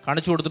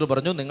കൊടുത്തിട്ട്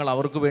പറഞ്ഞു, നിങ്ങൾ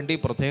അവർക്ക് വേണ്ടി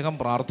പ്രത്യേകം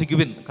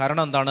പ്രാർത്ഥിക്കുവിൻ.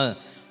 കാരണം എന്താണ്?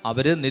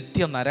 അവർ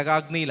നിത്യ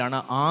നരകാഗ്നിയിലാണ്.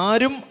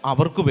 ആരും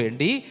അവർക്ക്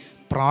വേണ്ടി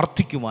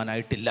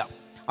പ്രാർത്ഥിക്കുവാനായിട്ടില്ല.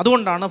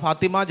 അതുകൊണ്ടാണ്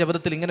ഫാത്തിമ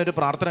ജപത്തിൽ ഇങ്ങനെ ഒരു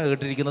പ്രാർത്ഥന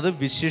കേട്ടിരിക്കുന്നത്,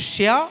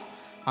 വിശിഷ്യ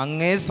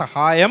അങ്ങേ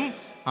സഹായം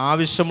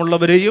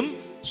ആവശ്യമുള്ളവരെയും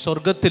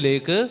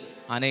സ്വർഗത്തിലേക്ക്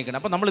അനയിക്കണം.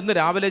 അപ്പം നമ്മൾ ഇന്ന്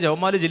രാവിലെ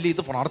ജപമാല ചൊല്ലി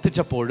ഇത്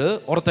പ്രാർത്ഥിച്ചപ്പോൾ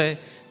ഓർത്തെ,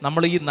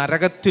 നമ്മൾ ഈ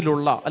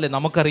നരകത്തിലുള്ള, അല്ലെ,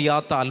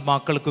 നമുക്കറിയാത്ത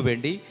ആത്മാക്കൾക്ക്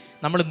വേണ്ടി,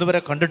 നമ്മൾ ഇന്നുവരെ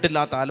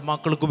കണ്ടിട്ടില്ലാത്ത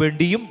ആത്മാക്കൾക്ക്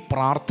വേണ്ടിയും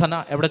പ്രാർത്ഥന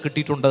എവിടെ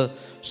കിട്ടിയിട്ടുണ്ട്?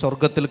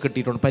 സ്വർഗത്തിൽ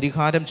കിട്ടിയിട്ടുണ്ട്,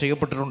 പരിഹാരം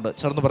ചെയ്യപ്പെട്ടിട്ടുണ്ട്.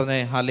 ചേർന്ന് പറഞ്ഞേ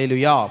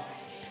ഹല്ലേലൂയാ.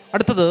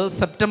 അടുത്തത്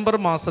സെപ്റ്റംബർ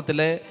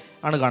മാസത്തിലെ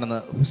ആണ്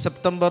കാണുന്നത്.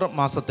 സെപ്റ്റംബർ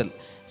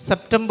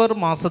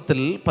മാസത്തിൽ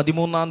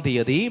 13-ാം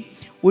തീയതി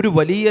ഒരു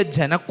വലിയ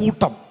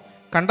ജനക്കൂട്ടം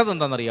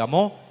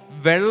കണ്ടതെന്താണെന്നറിയാമോ?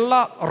 വെള്ള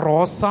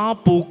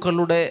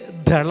റോസാപ്പൂക്കളുടെ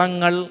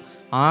ദളങ്ങൾ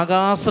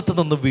ആകാശത്ത്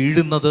നിന്ന്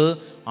വീഴുന്നത്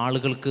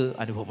ആളുകൾക്ക്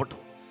അനുഭവപ്പെട്ടു.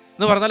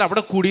 എന്ന് പറഞ്ഞാൽ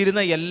അവിടെ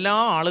കൂടിയിരുന്ന എല്ലാ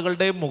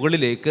ആളുകളുടെയും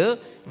മുകളിലേക്ക്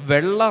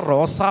വെള്ള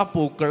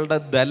റോസാപ്പൂക്കളുടെ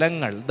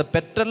ദലങ്ങൾ, the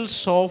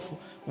petals of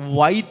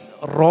white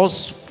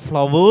rose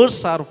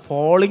flowers are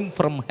falling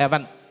from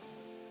heaven.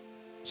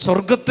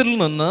 സ്വർഗത്തിൽ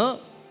നിന്ന്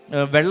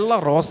വെള്ള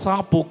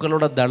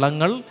റോസാപ്പൂക്കളുടെ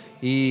ദളങ്ങൾ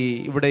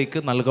ഇവിടേക്ക്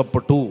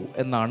നൽകപ്പെട്ടു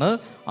എന്നാണ്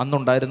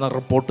അന്നുണ്ടായിരുന്ന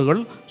റിപ്പോർട്ടുകൾ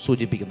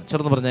സൂചിപ്പിക്കുന്നത്.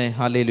 ചേർന്ന് പറഞ്ഞേ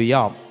ഹല്ലേലൂയ.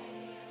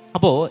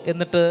 അപ്പോൾ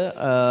എന്നിട്ട്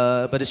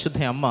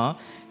പരിശുദ്ധ അമ്മ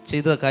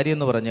ചെയ്ത കാര്യം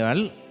എന്ന് പറഞ്ഞാൽ,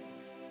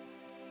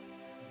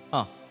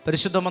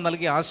 പരിശുദ്ധമ്മ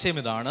നൽകിയ ആശയം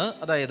ഇതാണ്.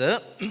 അതായത്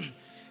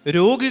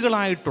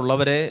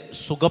രോഗികളായിട്ടുള്ളവരെ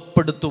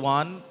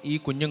സുഖപ്പെടുത്തുവാൻ ഈ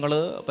കുഞ്ഞുങ്ങൾ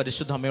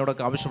പരിശുദ്ധ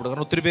അമ്മയോടൊക്കെ ആവശ്യപ്പെടും.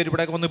 കാരണം ഒത്തിരി പേര്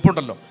ഇവിടെയൊക്കെ വന്ന് ഇപ്പോൾ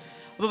ഉണ്ടല്ലോ.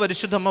 അപ്പോൾ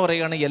പരിശുദ്ധ അമ്മ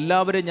പറയുകയാണ്,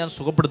 എല്ലാവരെയും ഞാൻ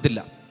സുഖപ്പെടുത്തില്ല.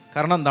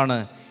 കാരണം എന്താണ്?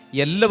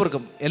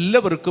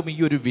 എല്ലാവർക്കും ഈ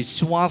ഒരു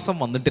വിശ്വാസം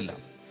വന്നിട്ടില്ല.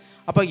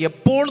 അപ്പം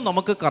എപ്പോൾ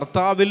നമുക്ക്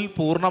കർത്താവിൽ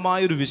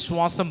പൂർണ്ണമായൊരു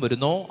വിശ്വാസം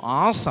വരുന്നോ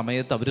ആ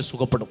സമയത്ത് അവർ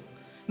സുഖപ്പെടും.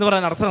 എന്ന്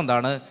പറയാൻ അർത്ഥം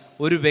എന്താണ്?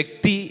 ഒരു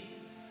വ്യക്തി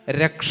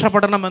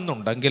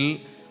രക്ഷപ്പെടണമെന്നുണ്ടെങ്കിൽ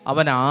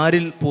അവൻ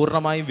ആരിൽ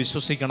പൂർണ്ണമായും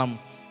വിശ്വസിക്കണം?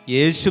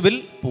 യേശുവിൽ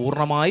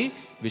പൂർണ്ണമായി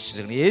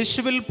വിശ്വസിക്കണം.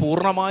 യേശുവിൽ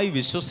പൂർണ്ണമായി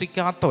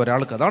വിശ്വസിക്കാത്ത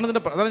ഒരാൾക്ക്,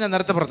 അതാണ് ഞാൻ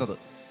നേരത്തെ പറഞ്ഞത്,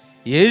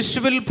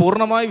 യേശുവിൽ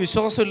പൂർണ്ണമായി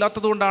വിശ്വാസം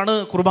ഇല്ലാത്തത് കൊണ്ടാണ്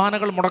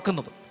കുർബാനകൾ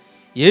മുടക്കുന്നത്.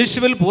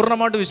 യേശുവിൽ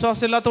പൂർണ്ണമായിട്ട്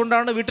വിശ്വാസം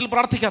ഇല്ലാത്തതുകൊണ്ടാണ് വീട്ടിൽ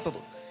പ്രാർത്ഥിക്കാത്തത്.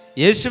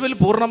 യേശുവിൽ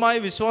പൂർണ്ണമായ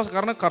വിശ്വാസം,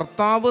 കാരണം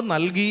കർത്താവ്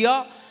നൽകിയ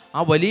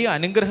ആ വലിയ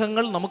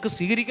അനുഗ്രഹങ്ങൾ നമുക്ക്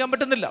സ്വീകരിക്കാൻ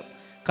പറ്റുന്നില്ല.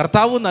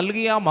 കർത്താവ്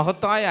നൽകിയ ആ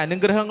മഹത്തായ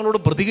അനുഗ്രഹങ്ങളോട്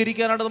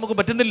പ്രതികരിക്കാനായിട്ട് നമുക്ക്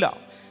പറ്റുന്നില്ല.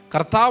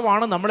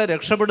 കർത്താവാണ് നമ്മളെ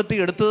രക്ഷപ്പെടുത്തി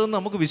എടുത്തതെന്ന്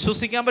നമുക്ക്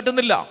വിശ്വസിക്കാൻ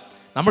പറ്റുന്നില്ല.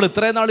 നമ്മൾ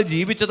ഇത്രയും നാൾ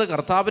ജീവിച്ചത്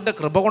കർത്താവിൻ്റെ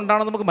കൃപ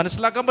കൊണ്ടാണെന്ന് നമുക്ക്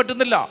മനസ്സിലാക്കാൻ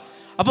പറ്റുന്നില്ല.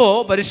 അപ്പോൾ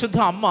പരിശുദ്ധ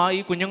അമ്മ ഈ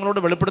കുഞ്ഞുങ്ങളോട്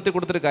വെളിപ്പെടുത്തി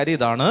കൊടുത്തൊരു കാര്യം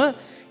ഇതാണ്: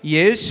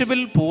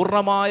 യേശുവിൽ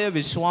പൂർണ്ണമായ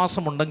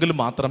വിശ്വാസമുണ്ടെങ്കിൽ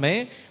മാത്രമേ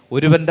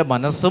ഒരുവൻ്റെ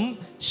മനസ്സും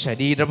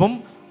ശരീരവും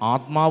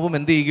ആത്മാവും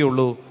എന്ത്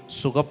ചെയ്യുകയുള്ളൂ?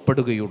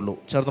 സുഖപ്പെടുകയുള്ളൂ.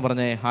 ചേർന്ന്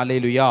പറഞ്ഞേ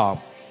ഹല്ലേലൂയ.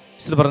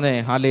 പറഞ്ഞേ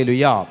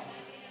ഹല്ലേലൂയ.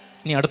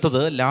 ഇനി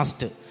അടുത്തത്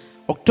ലാസ്റ്റ്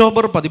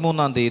ഒക്ടോബർ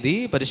 13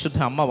 പരിശുദ്ധ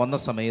അമ്മ വന്ന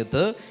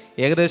സമയത്ത്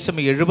ഏകദേശം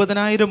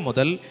 70,000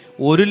 മുതൽ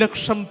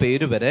 1,00,000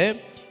 പേര് വരെ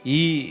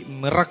ഈ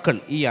മിറക്കിൾ,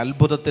 ഈ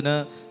അത്ഭുതത്തിന്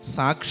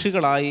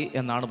സാക്ഷികളായി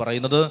എന്നാണ്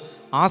പറയുന്നത്.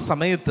 ആ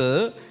സമയത്ത്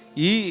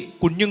ഈ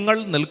കുഞ്ഞുങ്ങൾ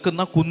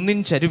നിൽക്കുന്ന കുന്നിൻ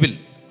ചരിവിൽ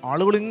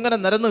ആളുകൾ ഇങ്ങനെ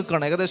നിരന്ന്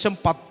നിൽക്കുകയാണ്. ഏകദേശം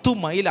 10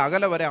 മൈൽ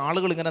അകലെ വരെ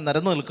ആളുകൾ ഇങ്ങനെ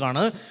നിരന്ന്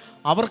നിൽക്കുകയാണ്.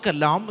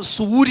 അവർക്കെല്ലാം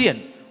സൂര്യൻ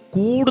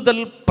കൂടുതൽ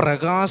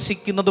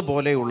പ്രകാശിക്കുന്നത്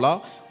പോലെയുള്ള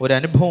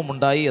ഒരനുഭവം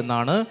ഉണ്ടായി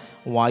എന്നാണ്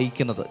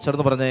വായിക്കുന്നത്.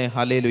 ചേർന്ന് പറഞ്ഞേ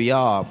ഹല്ലേലൂയ.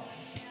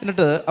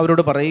 എന്നിട്ട്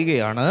അവരോട്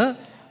പറയുകയാണ്,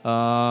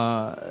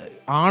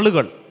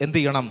 ആളുകൾ എന്ത്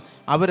ചെയ്യണം?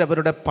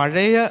 അവരവരുടെ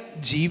പഴയ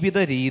ജീവിത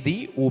രീതി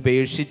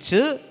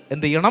ഉപേക്ഷിച്ച്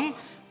എന്ത് ചെയ്യണം?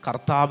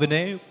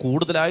 കർത്താവിനെ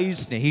കൂടുതലായി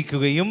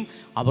സ്നേഹിക്കുകയും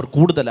അവർ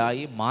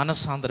കൂടുതലായി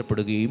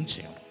മാനസാന്തരപ്പെടുകയും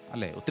ചെയ്യണം.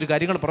 അല്ലേ? ഒത്തിരി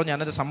കാര്യങ്ങൾ പറഞ്ഞു.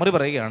 ഞാനൊരു സമ്മറി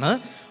പറയുകയാണ്.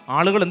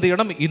 ആളുകൾ എന്ത്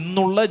ചെയ്യണം?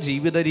 ഇന്നുള്ള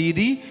ജീവിത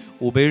രീതി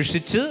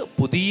ഉപേക്ഷിച്ച്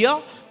പുതിയ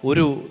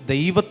ഒരു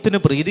ദൈവത്തിന്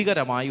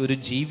പ്രീതികരമായ ഒരു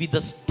ജീവിത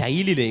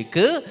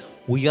സ്റ്റൈലിലേക്ക്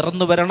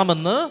ഉയർന്നു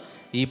വരണമെന്ന്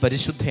ഈ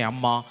പരിശുദ്ധ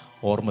അമ്മ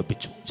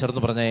ഓർമ്മിപ്പിച്ചു.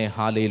 ചേർന്ന് പറഞ്ഞേ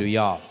ഹല്ലേലൂയ.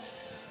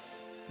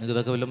 നിങ്ങൾക്ക്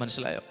ഇതൊക്കെ വല്ലതും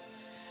മനസ്സിലായോ?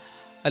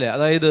 അല്ലേ?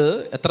 അതായത്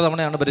എത്ര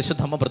തവണയാണ്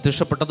പരിശുദ്ധ അമ്മ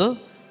പ്രത്യക്ഷപ്പെട്ടത്?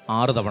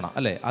 6 തവണ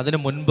അല്ലേ? അതിന്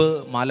മുൻപ്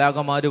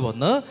മാലാഖമാർ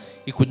വന്ന്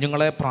ഈ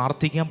കുഞ്ഞുങ്ങളെ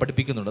പ്രാർത്ഥിക്കാൻ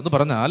പഠിപ്പിക്കുന്നുണ്ട്. എന്ന്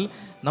പറഞ്ഞാൽ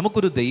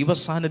നമുക്കൊരു ദൈവ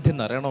സാന്നിധ്യം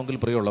നിറയണമെങ്കിൽ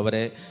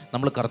പ്രിയമുള്ളവരെ,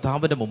 നമ്മൾ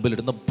കർത്താവിൻ്റെ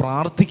മുമ്പിലിരുന്ന്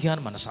പ്രാർത്ഥിക്കാൻ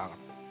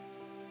മനസ്സാകണം.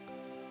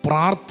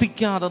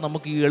 പ്രാർത്ഥിക്കാതെ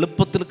നമുക്ക് ഈ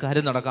എളുപ്പത്തിൽ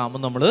കാര്യം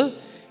നടക്കാമെന്ന് നമ്മൾ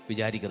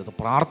വിചാരിക്കരുത്.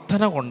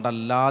 പ്രാർത്ഥന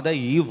കൊണ്ടല്ലാതെ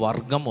ഈ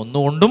വർഗം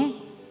ഒന്നുകൊണ്ടും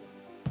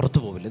പുറത്തു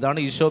പോവില്ല. ഇതാണ്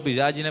ഈശോ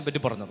പിശാചിനെ പറ്റി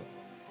പറഞ്ഞത്,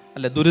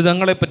 അല്ലെ?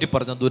 ദുരിതങ്ങളെപ്പറ്റി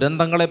പറഞ്ഞത്,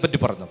 ദുരന്തങ്ങളെപ്പറ്റി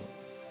പറഞ്ഞത്.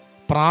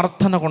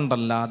 പ്രാർത്ഥന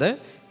കൊണ്ടല്ലാതെ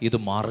ഇത്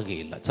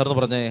മാറുകയില്ല. ചേർന്ന്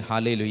പറഞ്ഞേ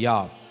ഹല്ലേലൂയ.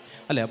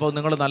 അല്ലേ? അപ്പോൾ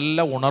നിങ്ങൾ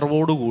നല്ല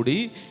ഉണർവോടുകൂടി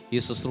ഈ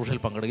ശുശ്രൂഷയിൽ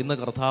പങ്കെടുക്കും. ഇന്ന്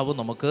കർത്താവ്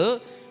നമുക്ക്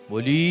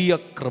വലിയ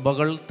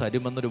കൃപകൾ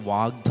തരുമെന്നൊരു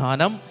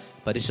വാഗ്ദാനം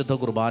പരിശുദ്ധ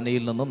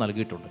കുർബാനയിൽ നിന്ന്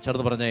നൽകിയിട്ടുണ്ട്.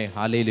 ചേർന്ന് പറഞ്ഞേ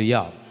ഹല്ലേലൂയ.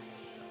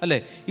 അല്ലേ?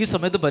 ഈ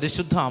സമയത്ത്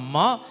പരിശുദ്ധ അമ്മ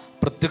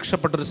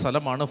പ്രത്യക്ഷപ്പെട്ടൊരു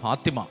സ്ഥലമാണ്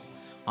ഫാത്തിമ.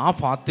 ആ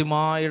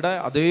ഫാത്തിമയുടെ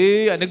അതേ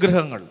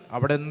അനുഗ്രഹങ്ങൾ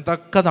അവിടെ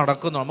എന്തൊക്കെ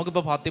നടക്കുന്നു.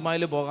 നമുക്കിപ്പോൾ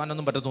ഫാത്തിമയിൽ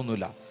പോകാനൊന്നും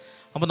പറ്റത്തൊന്നുമില്ല.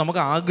 അപ്പോൾ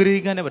നമുക്ക്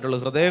ആഗ്രഹിക്കാനേ പറ്റുള്ളൂ.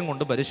 ഹൃദയം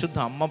കൊണ്ട് പരിശുദ്ധ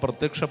അമ്മ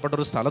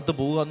പ്രത്യക്ഷപ്പെട്ടൊരു സ്ഥലത്ത്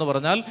പോവുക എന്ന്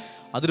പറഞ്ഞാൽ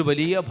അതൊരു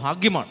വലിയ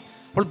ഭാഗ്യമാണ്.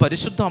 അപ്പോൾ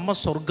പരിശുദ്ധ അമ്മ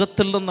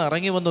സ്വർഗത്തിൽ നിന്ന്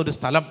ഇറങ്ങി വന്ന ഒരു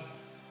സ്ഥലം,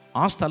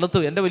 ആ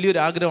സ്ഥലത്ത് എൻ്റെ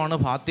വലിയൊരു ആഗ്രഹമാണ്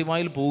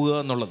ഫാത്തിമയിൽ പോവുക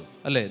എന്നുള്ളത്.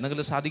 അല്ലേ?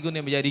 എന്തെങ്കിലും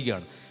സാധിക്കുമെന്ന് ഞാൻ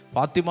വിചാരിക്കുകയാണ്.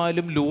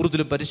 ഫാത്തിമയിലും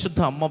ലൂർദിലും പരിശുദ്ധ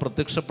അമ്മ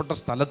പ്രത്യക്ഷപ്പെട്ട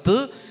സ്ഥലത്ത്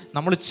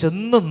നമ്മൾ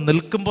ചെന്ന്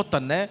നിൽക്കുമ്പോൾ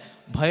തന്നെ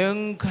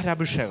ഭയങ്കര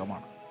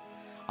അഭിഷേകമാണ്.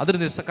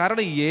 അതിന്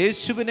കാരണം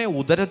യേശുവിനെ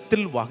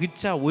ഉദരത്തിൽ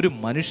വഹിച്ച ഒരു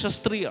മനുഷ്യ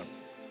സ്ത്രീയാണ്.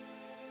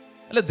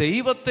 അല്ല,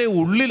 ദൈവത്തെ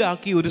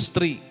ഉള്ളിലാക്കിയ ഒരു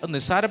സ്ത്രീ. അത്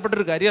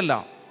നിസ്സാരപ്പെട്ടൊരു കാര്യമല്ല.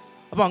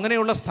 അപ്പോൾ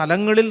അങ്ങനെയുള്ള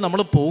സ്ഥലങ്ങളിൽ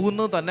നമ്മൾ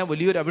പോകുന്നത് തന്നെ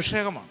വലിയൊരു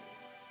അഭിഷേകമാണ്.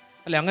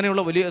 അല്ലെ?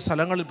 അങ്ങനെയുള്ള വലിയ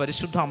സ്ഥലങ്ങളിൽ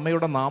പരിശുദ്ധ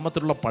അമ്മയുടെ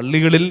നാമത്തിലുള്ള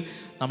പള്ളികളിൽ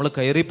നമ്മൾ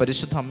കയറി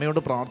പരിശുദ്ധ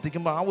അമ്മയോട്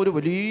പ്രാർത്ഥിക്കുമ്പോൾ ആ ഒരു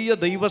വലിയ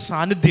ദൈവ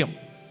സാന്നിധ്യം,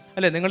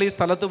 അല്ലേ? നിങ്ങൾ ഈ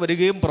സ്ഥലത്ത്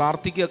വരികയും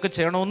പ്രാർത്ഥിക്കുകയൊക്കെ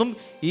ചെയ്യണമെന്നും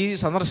ഈ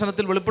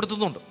സന്ദർശനത്തിൽ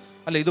വെളിപ്പെടുത്തുന്നുണ്ട്.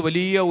 അല്ലെ? ഇത്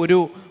വലിയ ഒരു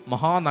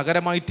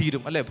മഹാനഗരമായി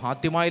തീരും. അല്ലേ?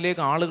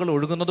 ഫാത്തിമയിലേക്ക് ആളുകൾ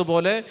ഒഴുകുന്നത്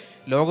പോലെ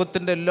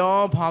ലോകത്തിൻ്റെ എല്ലാ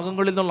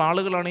ഭാഗങ്ങളിൽ നിന്നുള്ള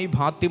ആളുകളാണ് ഈ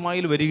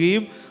ഫാത്തിമയിൽ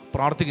വരികയും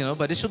പ്രാർത്ഥിക്കുന്നത്.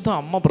 പരിശുദ്ധ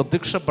അമ്മ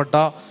പ്രത്യക്ഷപ്പെട്ട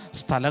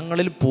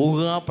സ്ഥലങ്ങളിൽ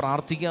പോകുക,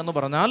 പ്രാർത്ഥിക്കുക എന്ന്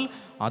പറഞ്ഞാൽ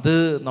അത്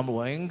നമ്മൾ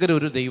ഭയങ്കര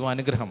ഒരു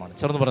ദൈവാനുഗ്രഹമാണ്.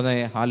 ചേർന്ന് പറഞ്ഞേ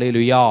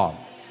ഹല്ലേലൂയ.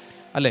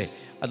 അല്ലേ?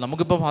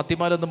 നമുക്കിപ്പോൾ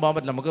ഫാത്തിമയിലൊന്നും പോകാൻ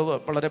പറ്റില്ല. നമുക്ക്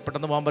വളരെ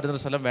പെട്ടെന്ന് പോകാൻ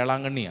പറ്റുന്നൊരു സ്ഥലം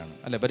വേളാങ്കണ്ണിയാണ്,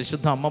 അല്ലേ?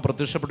 പരിശുദ്ധ അമ്മ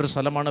പ്രത്യക്ഷപ്പെട്ടൊരു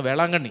സ്ഥലമാണ്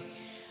വേളാങ്കണ്ണി.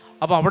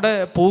 അപ്പോൾ അവിടെ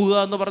പോവുക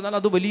എന്ന് പറഞ്ഞാൽ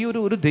അത്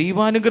വലിയൊരു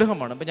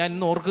ദൈവാനുഗ്രഹമാണ്. അപ്പോൾ ഞാൻ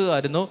ഇന്ന്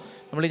ഓർക്കുകയായിരുന്നു,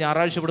 നമ്മൾ ഈ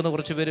ഞായറാഴ്ച ഇവിടുന്ന്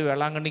കുറച്ച് പേര്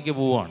വേളാങ്കണ്ണിക്ക്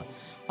പോവുകയാണ്.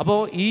 അപ്പോൾ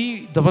ഈ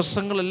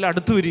ദിവസങ്ങളെല്ലാം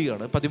അടുത്ത്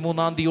വരികയാണ്,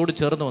 13-ാം തീയതിയോട്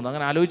ചേർന്ന് വന്ന്.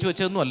 അങ്ങനെ ആലോചിച്ച്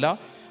വെച്ചതൊന്നുമല്ല.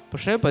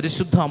 പക്ഷേ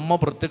പരിശുദ്ധ അമ്മ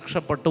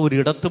പ്രത്യക്ഷപ്പെട്ട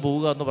ഒരിടത്ത്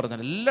പോവുക എന്ന്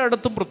പറഞ്ഞാൽ,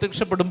 എല്ലായിടത്തും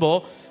പ്രത്യക്ഷപ്പെടുമ്പോൾ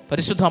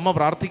പരിശുദ്ധ അമ്മ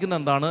പ്രാർത്ഥിക്കുന്ന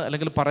എന്താണ്,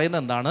 അല്ലെങ്കിൽ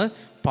പറയുന്നത് എന്താണ്?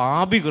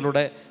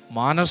 പാപികളുടെ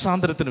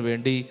മാനസാന്തരത്തിന്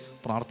വേണ്ടി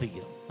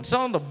പ്രാർത്ഥിക്കുക.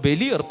 മനസ്സിലാവുന്നുണ്ടോ?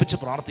 ബലി അർപ്പിച്ച്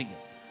പ്രാർത്ഥിക്കുക.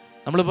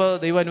 നമ്മളിപ്പോൾ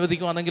ദൈവം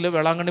അനുവദിക്കുവാണെങ്കിൽ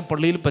വേളാങ്കണ്ണി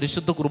പള്ളിയിൽ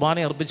പരിശുദ്ധ കുർബാന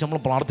അർപ്പിച്ച് നമ്മൾ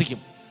പ്രാർത്ഥിക്കും,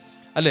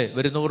 അല്ലേ?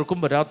 വരുന്നവർക്കും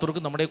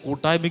വരാത്തവർക്കും നമ്മുടെ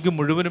കൂട്ടായ്മയ്ക്കും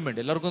മുഴുവനും വേണ്ടി.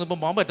 എല്ലാവർക്കും ഇപ്പം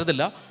പോകാൻ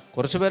പറ്റത്തില്ല,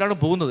 കുറച്ച് പേരാണ്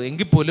പോകുന്നത്.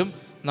 എങ്കിൽ പോലും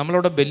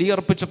നമ്മളവിടെ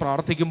ബലിയർപ്പിച്ച്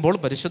പ്രാർത്ഥിക്കുമ്പോൾ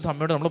പരിശുദ്ധ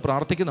അമ്മയോട് നമ്മൾ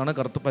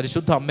പ്രാർത്ഥിക്കുന്നതാണ്,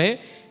 പരിശുദ്ധ അമ്മേ,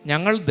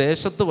 ഞങ്ങൾ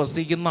ദേശത്ത്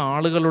വസിക്കുന്ന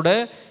ആളുകളുടെ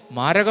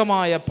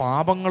മാരകമായ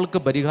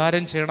പാപങ്ങൾക്ക്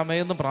പരിഹാരം ചെയ്യണമേ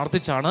എന്ന്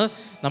പ്രാർത്ഥിച്ചാണ്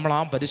നമ്മൾ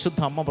ആ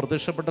പരിശുദ്ധ അമ്മ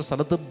പ്രത്യക്ഷപ്പെട്ട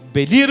സ്ഥലത്ത്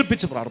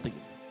ബലിയർപ്പിച്ച്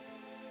പ്രാർത്ഥിക്കും.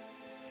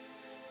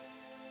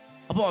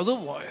 അപ്പോൾ അത്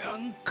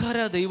ഭയങ്കര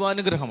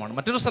ദൈവാനുഗ്രഹമാണ്.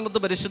 മറ്റൊരു സ്ഥലത്ത്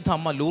പരിശുദ്ധ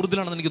അമ്മ,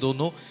 ലൂർദിലാണെന്ന് എനിക്ക്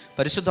തോന്നുന്നു,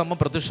 പരിശുദ്ധ അമ്മ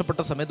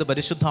പ്രത്യക്ഷപ്പെട്ട സമയത്ത്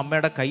പരിശുദ്ധ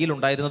അമ്മയുടെ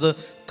കയ്യിലുണ്ടായിരുന്നത്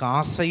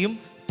കാസയും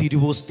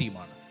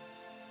തിരുവോസ്തിയുമാണ്.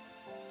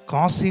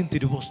 കാസയും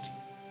തിരുവോസ്തിയും.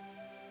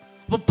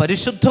 അപ്പോൾ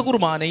പരിശുദ്ധ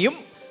കുർബാനയും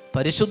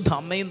പരിശുദ്ധ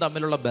അമ്മയും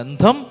തമ്മിലുള്ള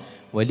ബന്ധം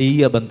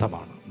വലിയ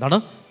ബന്ധമാണ്. എന്താണ്?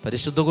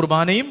 പരിശുദ്ധ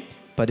കുർബാനയും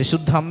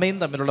പരിശുദ്ധ അമ്മയും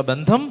തമ്മിലുള്ള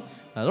ബന്ധം.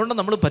 അതുകൊണ്ട്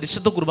നമ്മൾ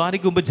പരിശുദ്ധ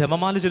കുർബാനയ്ക്ക് മുമ്പ്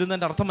ജപമാല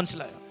ചൊല്ലുന്നതിൻ്റെ അർത്ഥം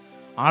മനസ്സിലായോ?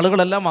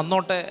 ആളുകളെല്ലാം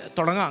വന്നോട്ടെ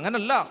തുടങ്ങാം,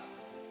 അങ്ങനല്ല.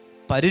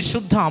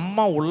 പരിശുദ്ധ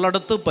അമ്മ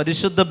ഉള്ളിടത്ത്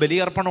പരിശുദ്ധ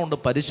ബലിയർപ്പണമുണ്ട്.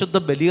 പരിശുദ്ധ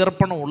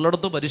ബലിയർപ്പണം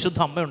ഉള്ളിടത്ത് പരിശുദ്ധ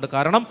അമ്മയുണ്ട്.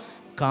 കാരണം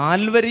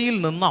കാൽവരിയിൽ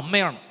നിന്ന്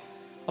അമ്മയാണ്.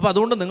 അപ്പോൾ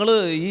അതുകൊണ്ട് നിങ്ങൾ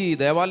ഈ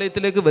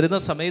ദേവാലയത്തിലേക്ക് വരുന്ന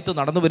സമയത്ത്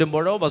നടന്നു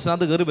വരുമ്പോഴോ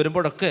ബസ്സിനകത്ത് കയറി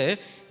വരുമ്പോഴൊക്കെ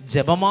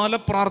ജപമാല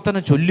പ്രാർത്ഥന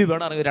ചൊല്ലി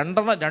വേണം ഇറങ്ങി.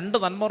 രണ്ട്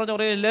നന്മ പറഞ്ഞ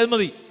പറയാൻ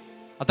മതി.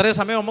 അത്രയും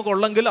സമയം നമുക്ക്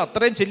ഉള്ളെങ്കിൽ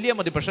അത്രയും ചെല്ലിയാൽ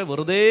മതി. പക്ഷേ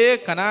വെറുതെ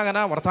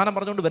വർത്തമാനം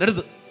പറഞ്ഞുകൊണ്ട്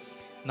വരരുത്.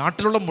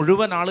 നാട്ടിലുള്ള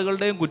മുഴുവൻ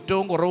ആളുകളുടെയും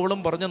കുറ്റവും കുറവുകളും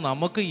പറഞ്ഞ്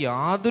നമുക്ക്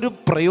യാതൊരു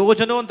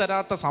പ്രയോജനവും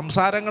തരാത്ത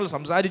സംസാരങ്ങൾ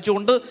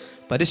സംസാരിച്ചുകൊണ്ട്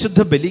പരിശുദ്ധ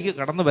ബലിക്ക്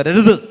കടന്നു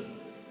വരരുത്.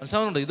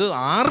 മനസ്സിലാവുന്നുണ്ട്? ഇത്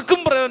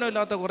ആർക്കും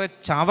പ്രയോജനമില്ലാത്ത കുറേ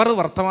ചവറ്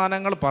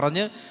വർത്തമാനങ്ങൾ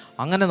പറഞ്ഞ്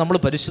അങ്ങനെ നമ്മൾ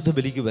പരിശുദ്ധ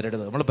ബലിക്ക്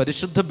വരരുത്. നമ്മൾ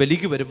പരിശുദ്ധ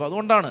ബലിക്ക് വരുമ്പോൾ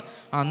അതുകൊണ്ടാണ്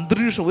ആ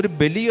അന്തരീക്ഷം ഒരു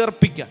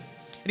ബലിയർപ്പിക്കാൻ.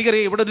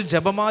 എനിക്കറിയാം, ഇവിടെ ഒരു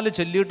ജപമാല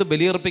ചൊല്ലിയിട്ട്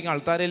ബലിയർപ്പിക്കാൻ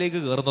ആൾത്താരയിലേക്ക്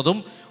കയറുന്നതും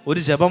ഒരു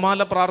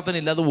ജപമാല പ്രാർത്ഥന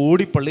ഇല്ലാതെ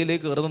ഓടി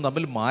പള്ളിയിലേക്ക് കയറുന്നതും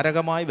തമ്മിൽ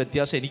മാരകമായ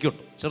വ്യത്യാസം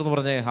എനിക്കുണ്ട്. ചേർന്ന്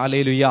പറഞ്ഞേ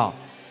ഹല്ലേലൂയാ.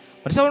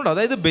 മനസ്സിലാവുന്നുണ്ടോ?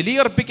 അതായത്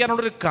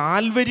ബലിയർപ്പിക്കാനുള്ളൊരു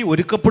കാൽവരി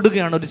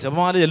ഒരുക്കപ്പെടുകയാണ് ഒരു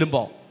ജപമാല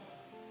ചെല്ലുമ്പോൾ.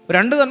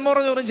 രണ്ട് നന്മ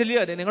പറഞ്ഞ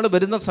ചൊല്ലിയാൽ നിങ്ങൾ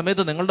വരുന്ന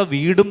സമയത്ത് നിങ്ങളുടെ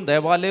വീടും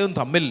ദേവാലയവും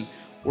തമ്മിൽ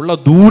ഉള്ള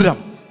ദൂരം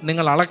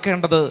നിങ്ങൾ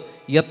അളക്കേണ്ടത്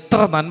എത്ര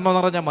നന്മ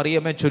നിറഞ്ഞ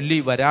മറിയമേ ചൊല്ലി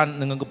വരാൻ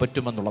നിങ്ങൾക്ക്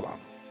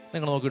പറ്റുമെന്നുള്ളതാണ്.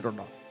 നിങ്ങൾ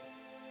നോക്കിയിട്ടുണ്ടോ?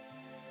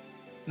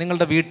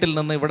 നിങ്ങളുടെ വീട്ടിൽ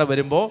നിന്ന് ഇവിടെ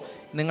വരുമ്പോൾ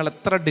നിങ്ങൾ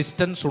എത്ര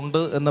ഡിസ്റ്റൻസ് ഉണ്ട്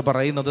എന്ന്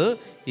പറയുന്നത്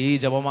ഈ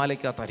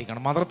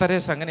ജപമാലയ്ക്കകത്തായിരിക്കണം. മദർ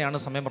തെരേസ അങ്ങനെയാണ്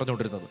സമയം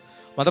പറഞ്ഞുകൊണ്ടിരുന്നത്.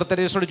 മദർ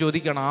തെരേസയോട്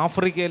ചോദിക്കുകയാണ്,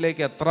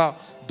 ആഫ്രിക്കയിലേക്ക് എത്ര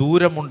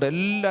ദൂരമുണ്ട്?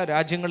 എല്ലാ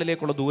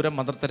രാജ്യങ്ങളിലേക്കുള്ള ദൂരം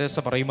മദർ തെരേസ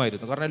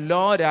പറയുമായിരുന്നു. കാരണം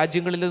എല്ലാ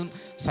രാജ്യങ്ങളിലും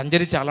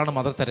സഞ്ചരിച്ച ആളാണ്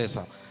മദർ തെരേസ.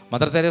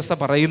 മദർ തെരേസ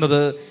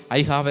പറയുന്നത്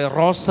I have a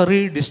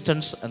rosary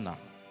distance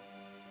എന്നാണ്.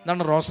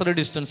 എന്താണ് റോസറി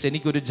ഡിസ്റ്റൻസ്?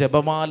 എനിക്കൊരു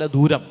ജപമാല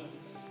ദൂരം,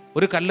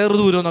 ഒരു കല്ലേറ്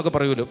ദൂരം എന്നൊക്കെ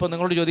പറയുമല്ലോ. ഇപ്പോൾ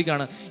നിങ്ങളോട്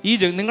ചോദിക്കുകയാണ്,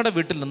 നിങ്ങളുടെ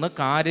വീട്ടിൽ നിന്ന്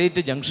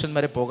കാരേറ്റ് ജംഗ്ഷൻ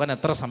വരെ പോകാൻ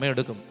എത്ര സമയം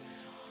എടുക്കും?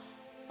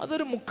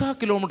 അതൊരു 3/4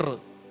 കിലോമീറ്റർ,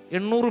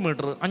 800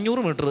 മീറ്റർ,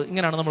 500 മീറ്റർ,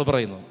 ഇങ്ങനെയാണ് നമ്മൾ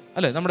പറയുന്നത്,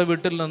 അല്ലേ? നമ്മുടെ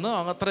വീട്ടിൽ നിന്ന്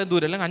അത്രയും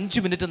ദൂരം, അല്ലെങ്കിൽ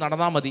 5 മിനിറ്റ്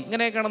നടന്നാൽ മതി,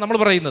 ഇങ്ങനെയൊക്കെയാണ് നമ്മൾ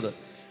പറയുന്നത്.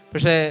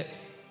 പക്ഷേ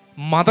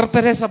മദർ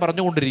തെരേസ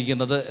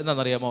പറഞ്ഞുകൊണ്ടിരിക്കുന്നത്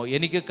എന്താണെന്നറിയാമോ?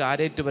 എനിക്ക്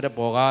കാരേറ്റ് വരെ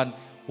പോകാൻ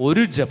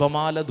ഒരു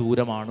ജപമാല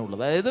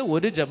ദൂരമാണുള്ളത്. അതായത്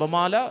ഒരു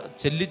ജപമാല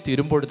ചൊല്ലി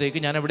തീരുമ്പോഴത്തേക്ക്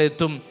ഞാൻ എവിടെ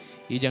എത്തും?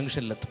 ഈ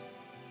ജംഗ്ഷനിലെത്തും.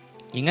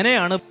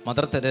 ഇങ്ങനെയാണ്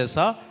മദർ തെരേസ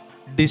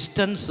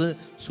ഡിസ്റ്റൻസ്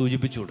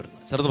സൂചിപ്പിച്ചു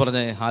കൊണ്ടിരുന്നത്. ചെറുത്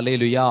പറഞ്ഞേ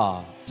ഹല്ലേലൂയാ.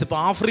 ഇപ്പോൾ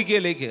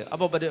ആഫ്രിക്കയിലേക്ക്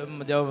അപ്പോൾ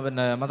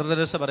പിന്നെ മദർ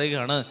തെരേസ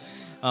പറയുകയാണ്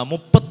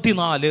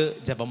 34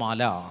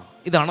 ജപമാല.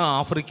 ഇതാണ്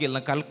ആഫ്രിക്കയിൽ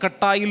നിന്ന്,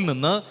 കൽക്കട്ടയിൽ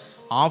നിന്ന്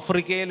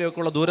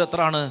ആഫ്രിക്കയിലേക്കുള്ള ദൂരം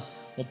എത്രയാണ്?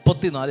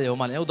 34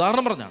 ജപമാല. ഞാൻ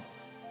ഉദാഹരണം പറഞ്ഞാണ്.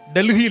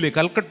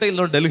 കൽക്കട്ടയിൽ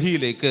നിന്ന്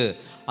ഡൽഹിയിലേക്ക്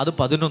അത്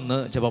 11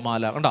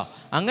 ജപമാല. കണ്ടോ?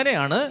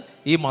 അങ്ങനെയാണ്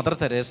ഈ മദർ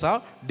തെരേസ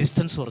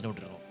ഡിസ്റ്റൻസ്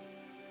പറഞ്ഞുകൊണ്ടിരുന്നത്.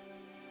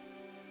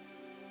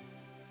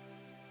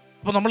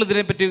 അപ്പോൾ നമ്മൾ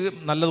ഇതിനെപ്പറ്റി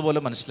നല്ലതുപോലെ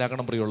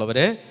മനസ്സിലാക്കണം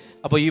പ്രിയമുള്ളവരെ.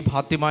 അപ്പോൾ ഈ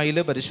ഫാത്തിമയിൽ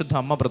പരിശുദ്ധ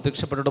അമ്മ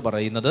പ്രത്യക്ഷപ്പെട്ടിട്ട്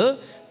പറയുന്നത്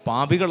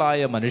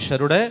പാപികളായ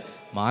മനുഷ്യരുടെ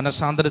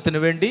മാനസാന്തരത്തിന്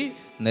വേണ്ടി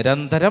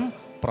നിരന്തരം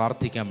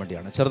പ്രാർത്ഥിക്കാൻ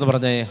വേണ്ടിയാണ്. ചേർന്ന്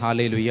പറഞ്ഞേ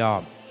ഹല്ലേലൂയാ.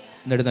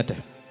 എഴുന്നേറ്റ്.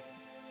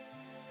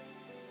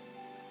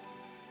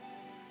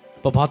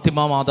 ഇപ്പോൾ ഫാത്തിമ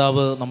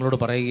മാതാവ് നമ്മളോട്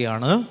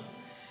പറയുകയാണ്,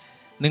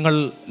 നിങ്ങൾ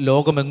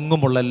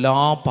ലോകമെങ്ങുമുള്ള എല്ലാ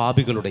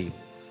പാപികളുടെയും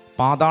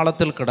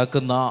പാതാളത്തിൽ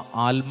കിടക്കുന്ന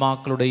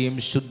ആത്മാക്കളുടെയും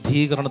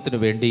ശുദ്ധീകരണത്തിന്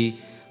വേണ്ടി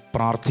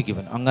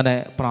പ്രാർത്ഥിക്കുവൻ. അങ്ങനെ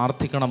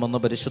പ്രാർത്ഥിക്കണമെന്ന്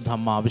പരിശുദ്ധ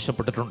അമ്മ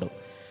ആവശ്യപ്പെട്ടിട്ടുണ്ട്.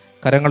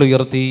 കരങ്ങൾ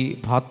ഉയർത്തി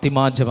ഫാത്തിമ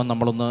ജപം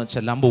നമ്മളൊന്ന്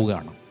ചെല്ലാൻ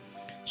പോവുകയാണ്.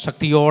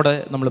 ശക്തിയോടെ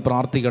നമ്മൾ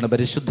പ്രാർത്ഥിക്കുകയാണ്.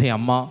 പരിശുദ്ധ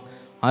അമ്മ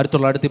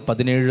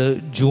 1917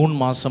 ജൂൺ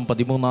മാസം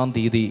 13-ാം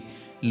തീയതി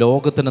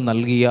ലോകത്തിന്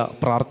നൽകിയ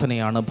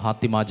പ്രാർത്ഥനയാണ്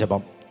ഫാത്തിമ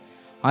ജപം.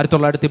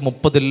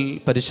 1930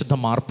 പരിശുദ്ധ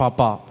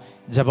മാർപ്പാപ്പ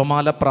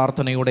ജപമാല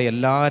പ്രാർത്ഥനയുടെ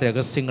എല്ലാ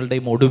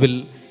രഹസ്യങ്ങളുടെയും ഒടുവിൽ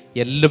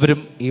എല്ലാവരും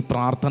ഈ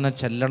പ്രാർത്ഥന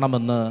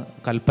ചെല്ലണമെന്ന്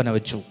കൽപ്പന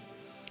വെച്ചു.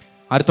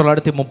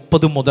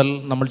 1930 മുതൽ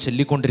നമ്മൾ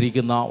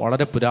ചൊല്ലിക്കൊണ്ടിരിക്കുന്ന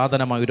വളരെ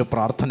പുരാതനമായൊരു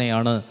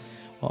പ്രാർത്ഥനയാണ്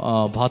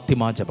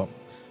ഫാത്തിമ ജപം.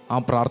 ആ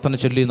പ്രാർത്ഥന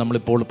ചൊല്ലി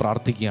നമ്മളിപ്പോൾ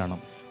പ്രാർത്ഥിക്കുകയാണ്.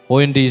 ഓ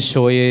എൻ്റെ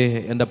ഈശോയെ,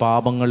 എൻ്റെ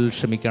പാപങ്ങൾ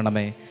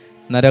ക്ഷമിക്കണമേ,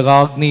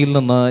 നരകാഗ്നിയിൽ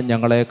നിന്ന്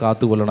ഞങ്ങളെ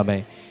കാത്തുകൊള്ളണമേ,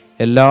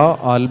 എല്ലാ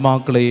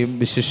ആത്മാക്കളെയും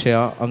വിശിഷ്യ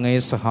അങ്ങേ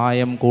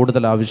സഹായം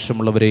കൂടുതൽ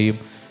ആവശ്യമുള്ളവരെയും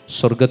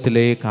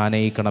സ്വർഗത്തിലേക്ക്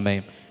ആനയിക്കണമേ.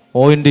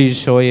 ഓ എൻ്റെ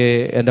ഈശോയെ,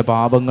 എൻ്റെ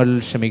പാപങ്ങൾ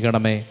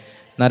ക്ഷമിക്കണമേ,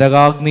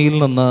 നരകാഗ്നിയിൽ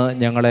നിന്ന്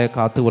ഞങ്ങളെ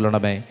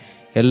കാത്തുകൊള്ളണമേ,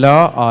 എല്ലാ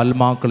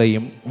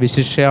ആത്മാക്കളെയും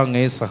വിശിഷ്യ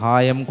അങ്ങേ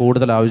സഹായം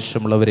കൂടുതൽ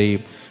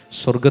ആവശ്യമുള്ളവരെയും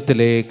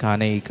സ്വർഗത്തിലേക്ക്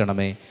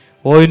ആനയിക്കണമേ.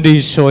 ഓ എൻ്റെ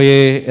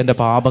ഈശോയെ, എൻ്റെ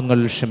പാപങ്ങൾ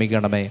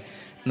ക്ഷമിക്കണമേ,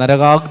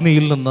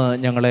 നരകാഗ്നിയിൽ നിന്ന്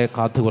ഞങ്ങളെ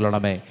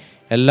കാത്തുകൊള്ളണമേ,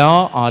 എല്ലാ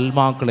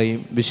ആത്മാക്കളെയും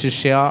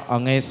വിശിഷ്യ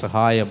അങ്ങേ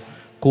സഹായം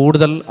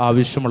കൂടുതൽ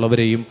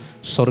ആവശ്യമുള്ളവരെയും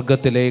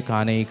സ്വർഗത്തിലേക്ക്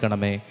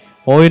ആനയിക്കണമേ.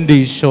 ഓ എൻ്റെ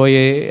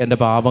ഈശോയെ, എൻ്റെ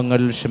പാപങ്ങൾ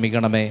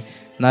ക്ഷമിക്കണമേ,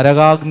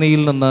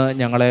 നരകാഗ്നിയിൽ നിന്ന്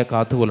ഞങ്ങളെ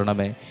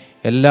കാത്തുകൊള്ളണമേ,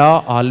 എല്ലാ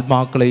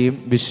ആത്മാക്കളെയും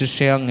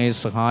വിശിഷ്യ അങ്ങേ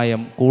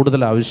സഹായം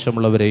കൂടുതൽ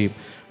ആവശ്യമുള്ളവരെയും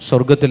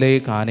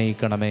സ്വർഗത്തിലേക്ക്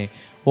ആനയിക്കണമേ.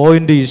 ഓ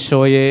എൻ്റെ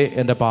ഈശോയെ,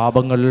 എൻ്റെ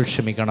പാപങ്ങൾ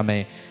ക്ഷമിക്കണമേ,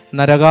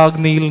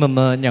 നരകാഗ്നിയിൽ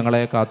നിന്ന്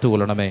ഞങ്ങളെ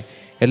കാത്തുകൊള്ളണമേ,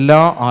 എല്ലാ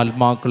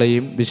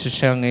ആത്മാക്കളെയും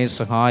വിശിഷ്യ അങ്ങേ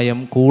സഹായം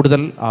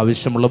കൂടുതൽ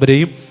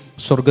ആവശ്യമുള്ളവരെയും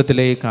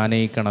സ്വർഗത്തിലേക്ക്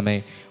ആനയിക്കണമേ.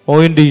 ഓ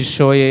എൻ്റെ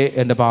ഈശോയെ,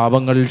 എൻ്റെ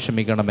പാപങ്ങൾ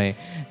ക്ഷമിക്കണമേ,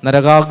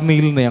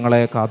 നരകാഗ്നിയിൽ നിന്ന്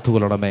ഞങ്ങളെ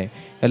കാത്തുകൊള്ളണമേ,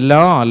 എല്ലാ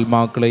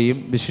ആത്മാക്കളെയും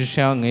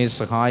വിശിഷ്യ അങ്ങേ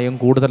സഹായം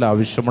കൂടുതൽ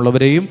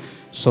ആവശ്യമുള്ളവരെയും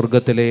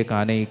സ്വർഗത്തിലേക്ക്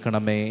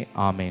ആനയിക്കണമേ.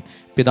 ആമേൻ.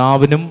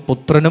 പിതാവിനും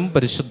പുത്രനും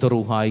പരിശുദ്ധ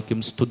റൂഹായിക്കും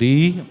സ്തുതി.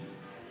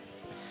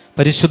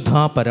 പരിശുദ്ധ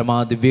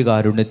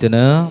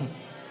പരമാദിവ്യകാരുണ്യത്തിന്,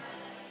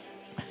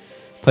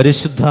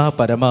 പരിശുദ്ധ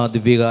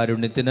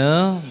പരമാദിവ്യകാരുണ്യത്തിന്,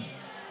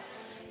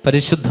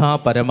 പരിശുദ്ധ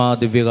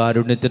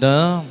പരമാദിവ്യകാരുണ്യത്തിന്.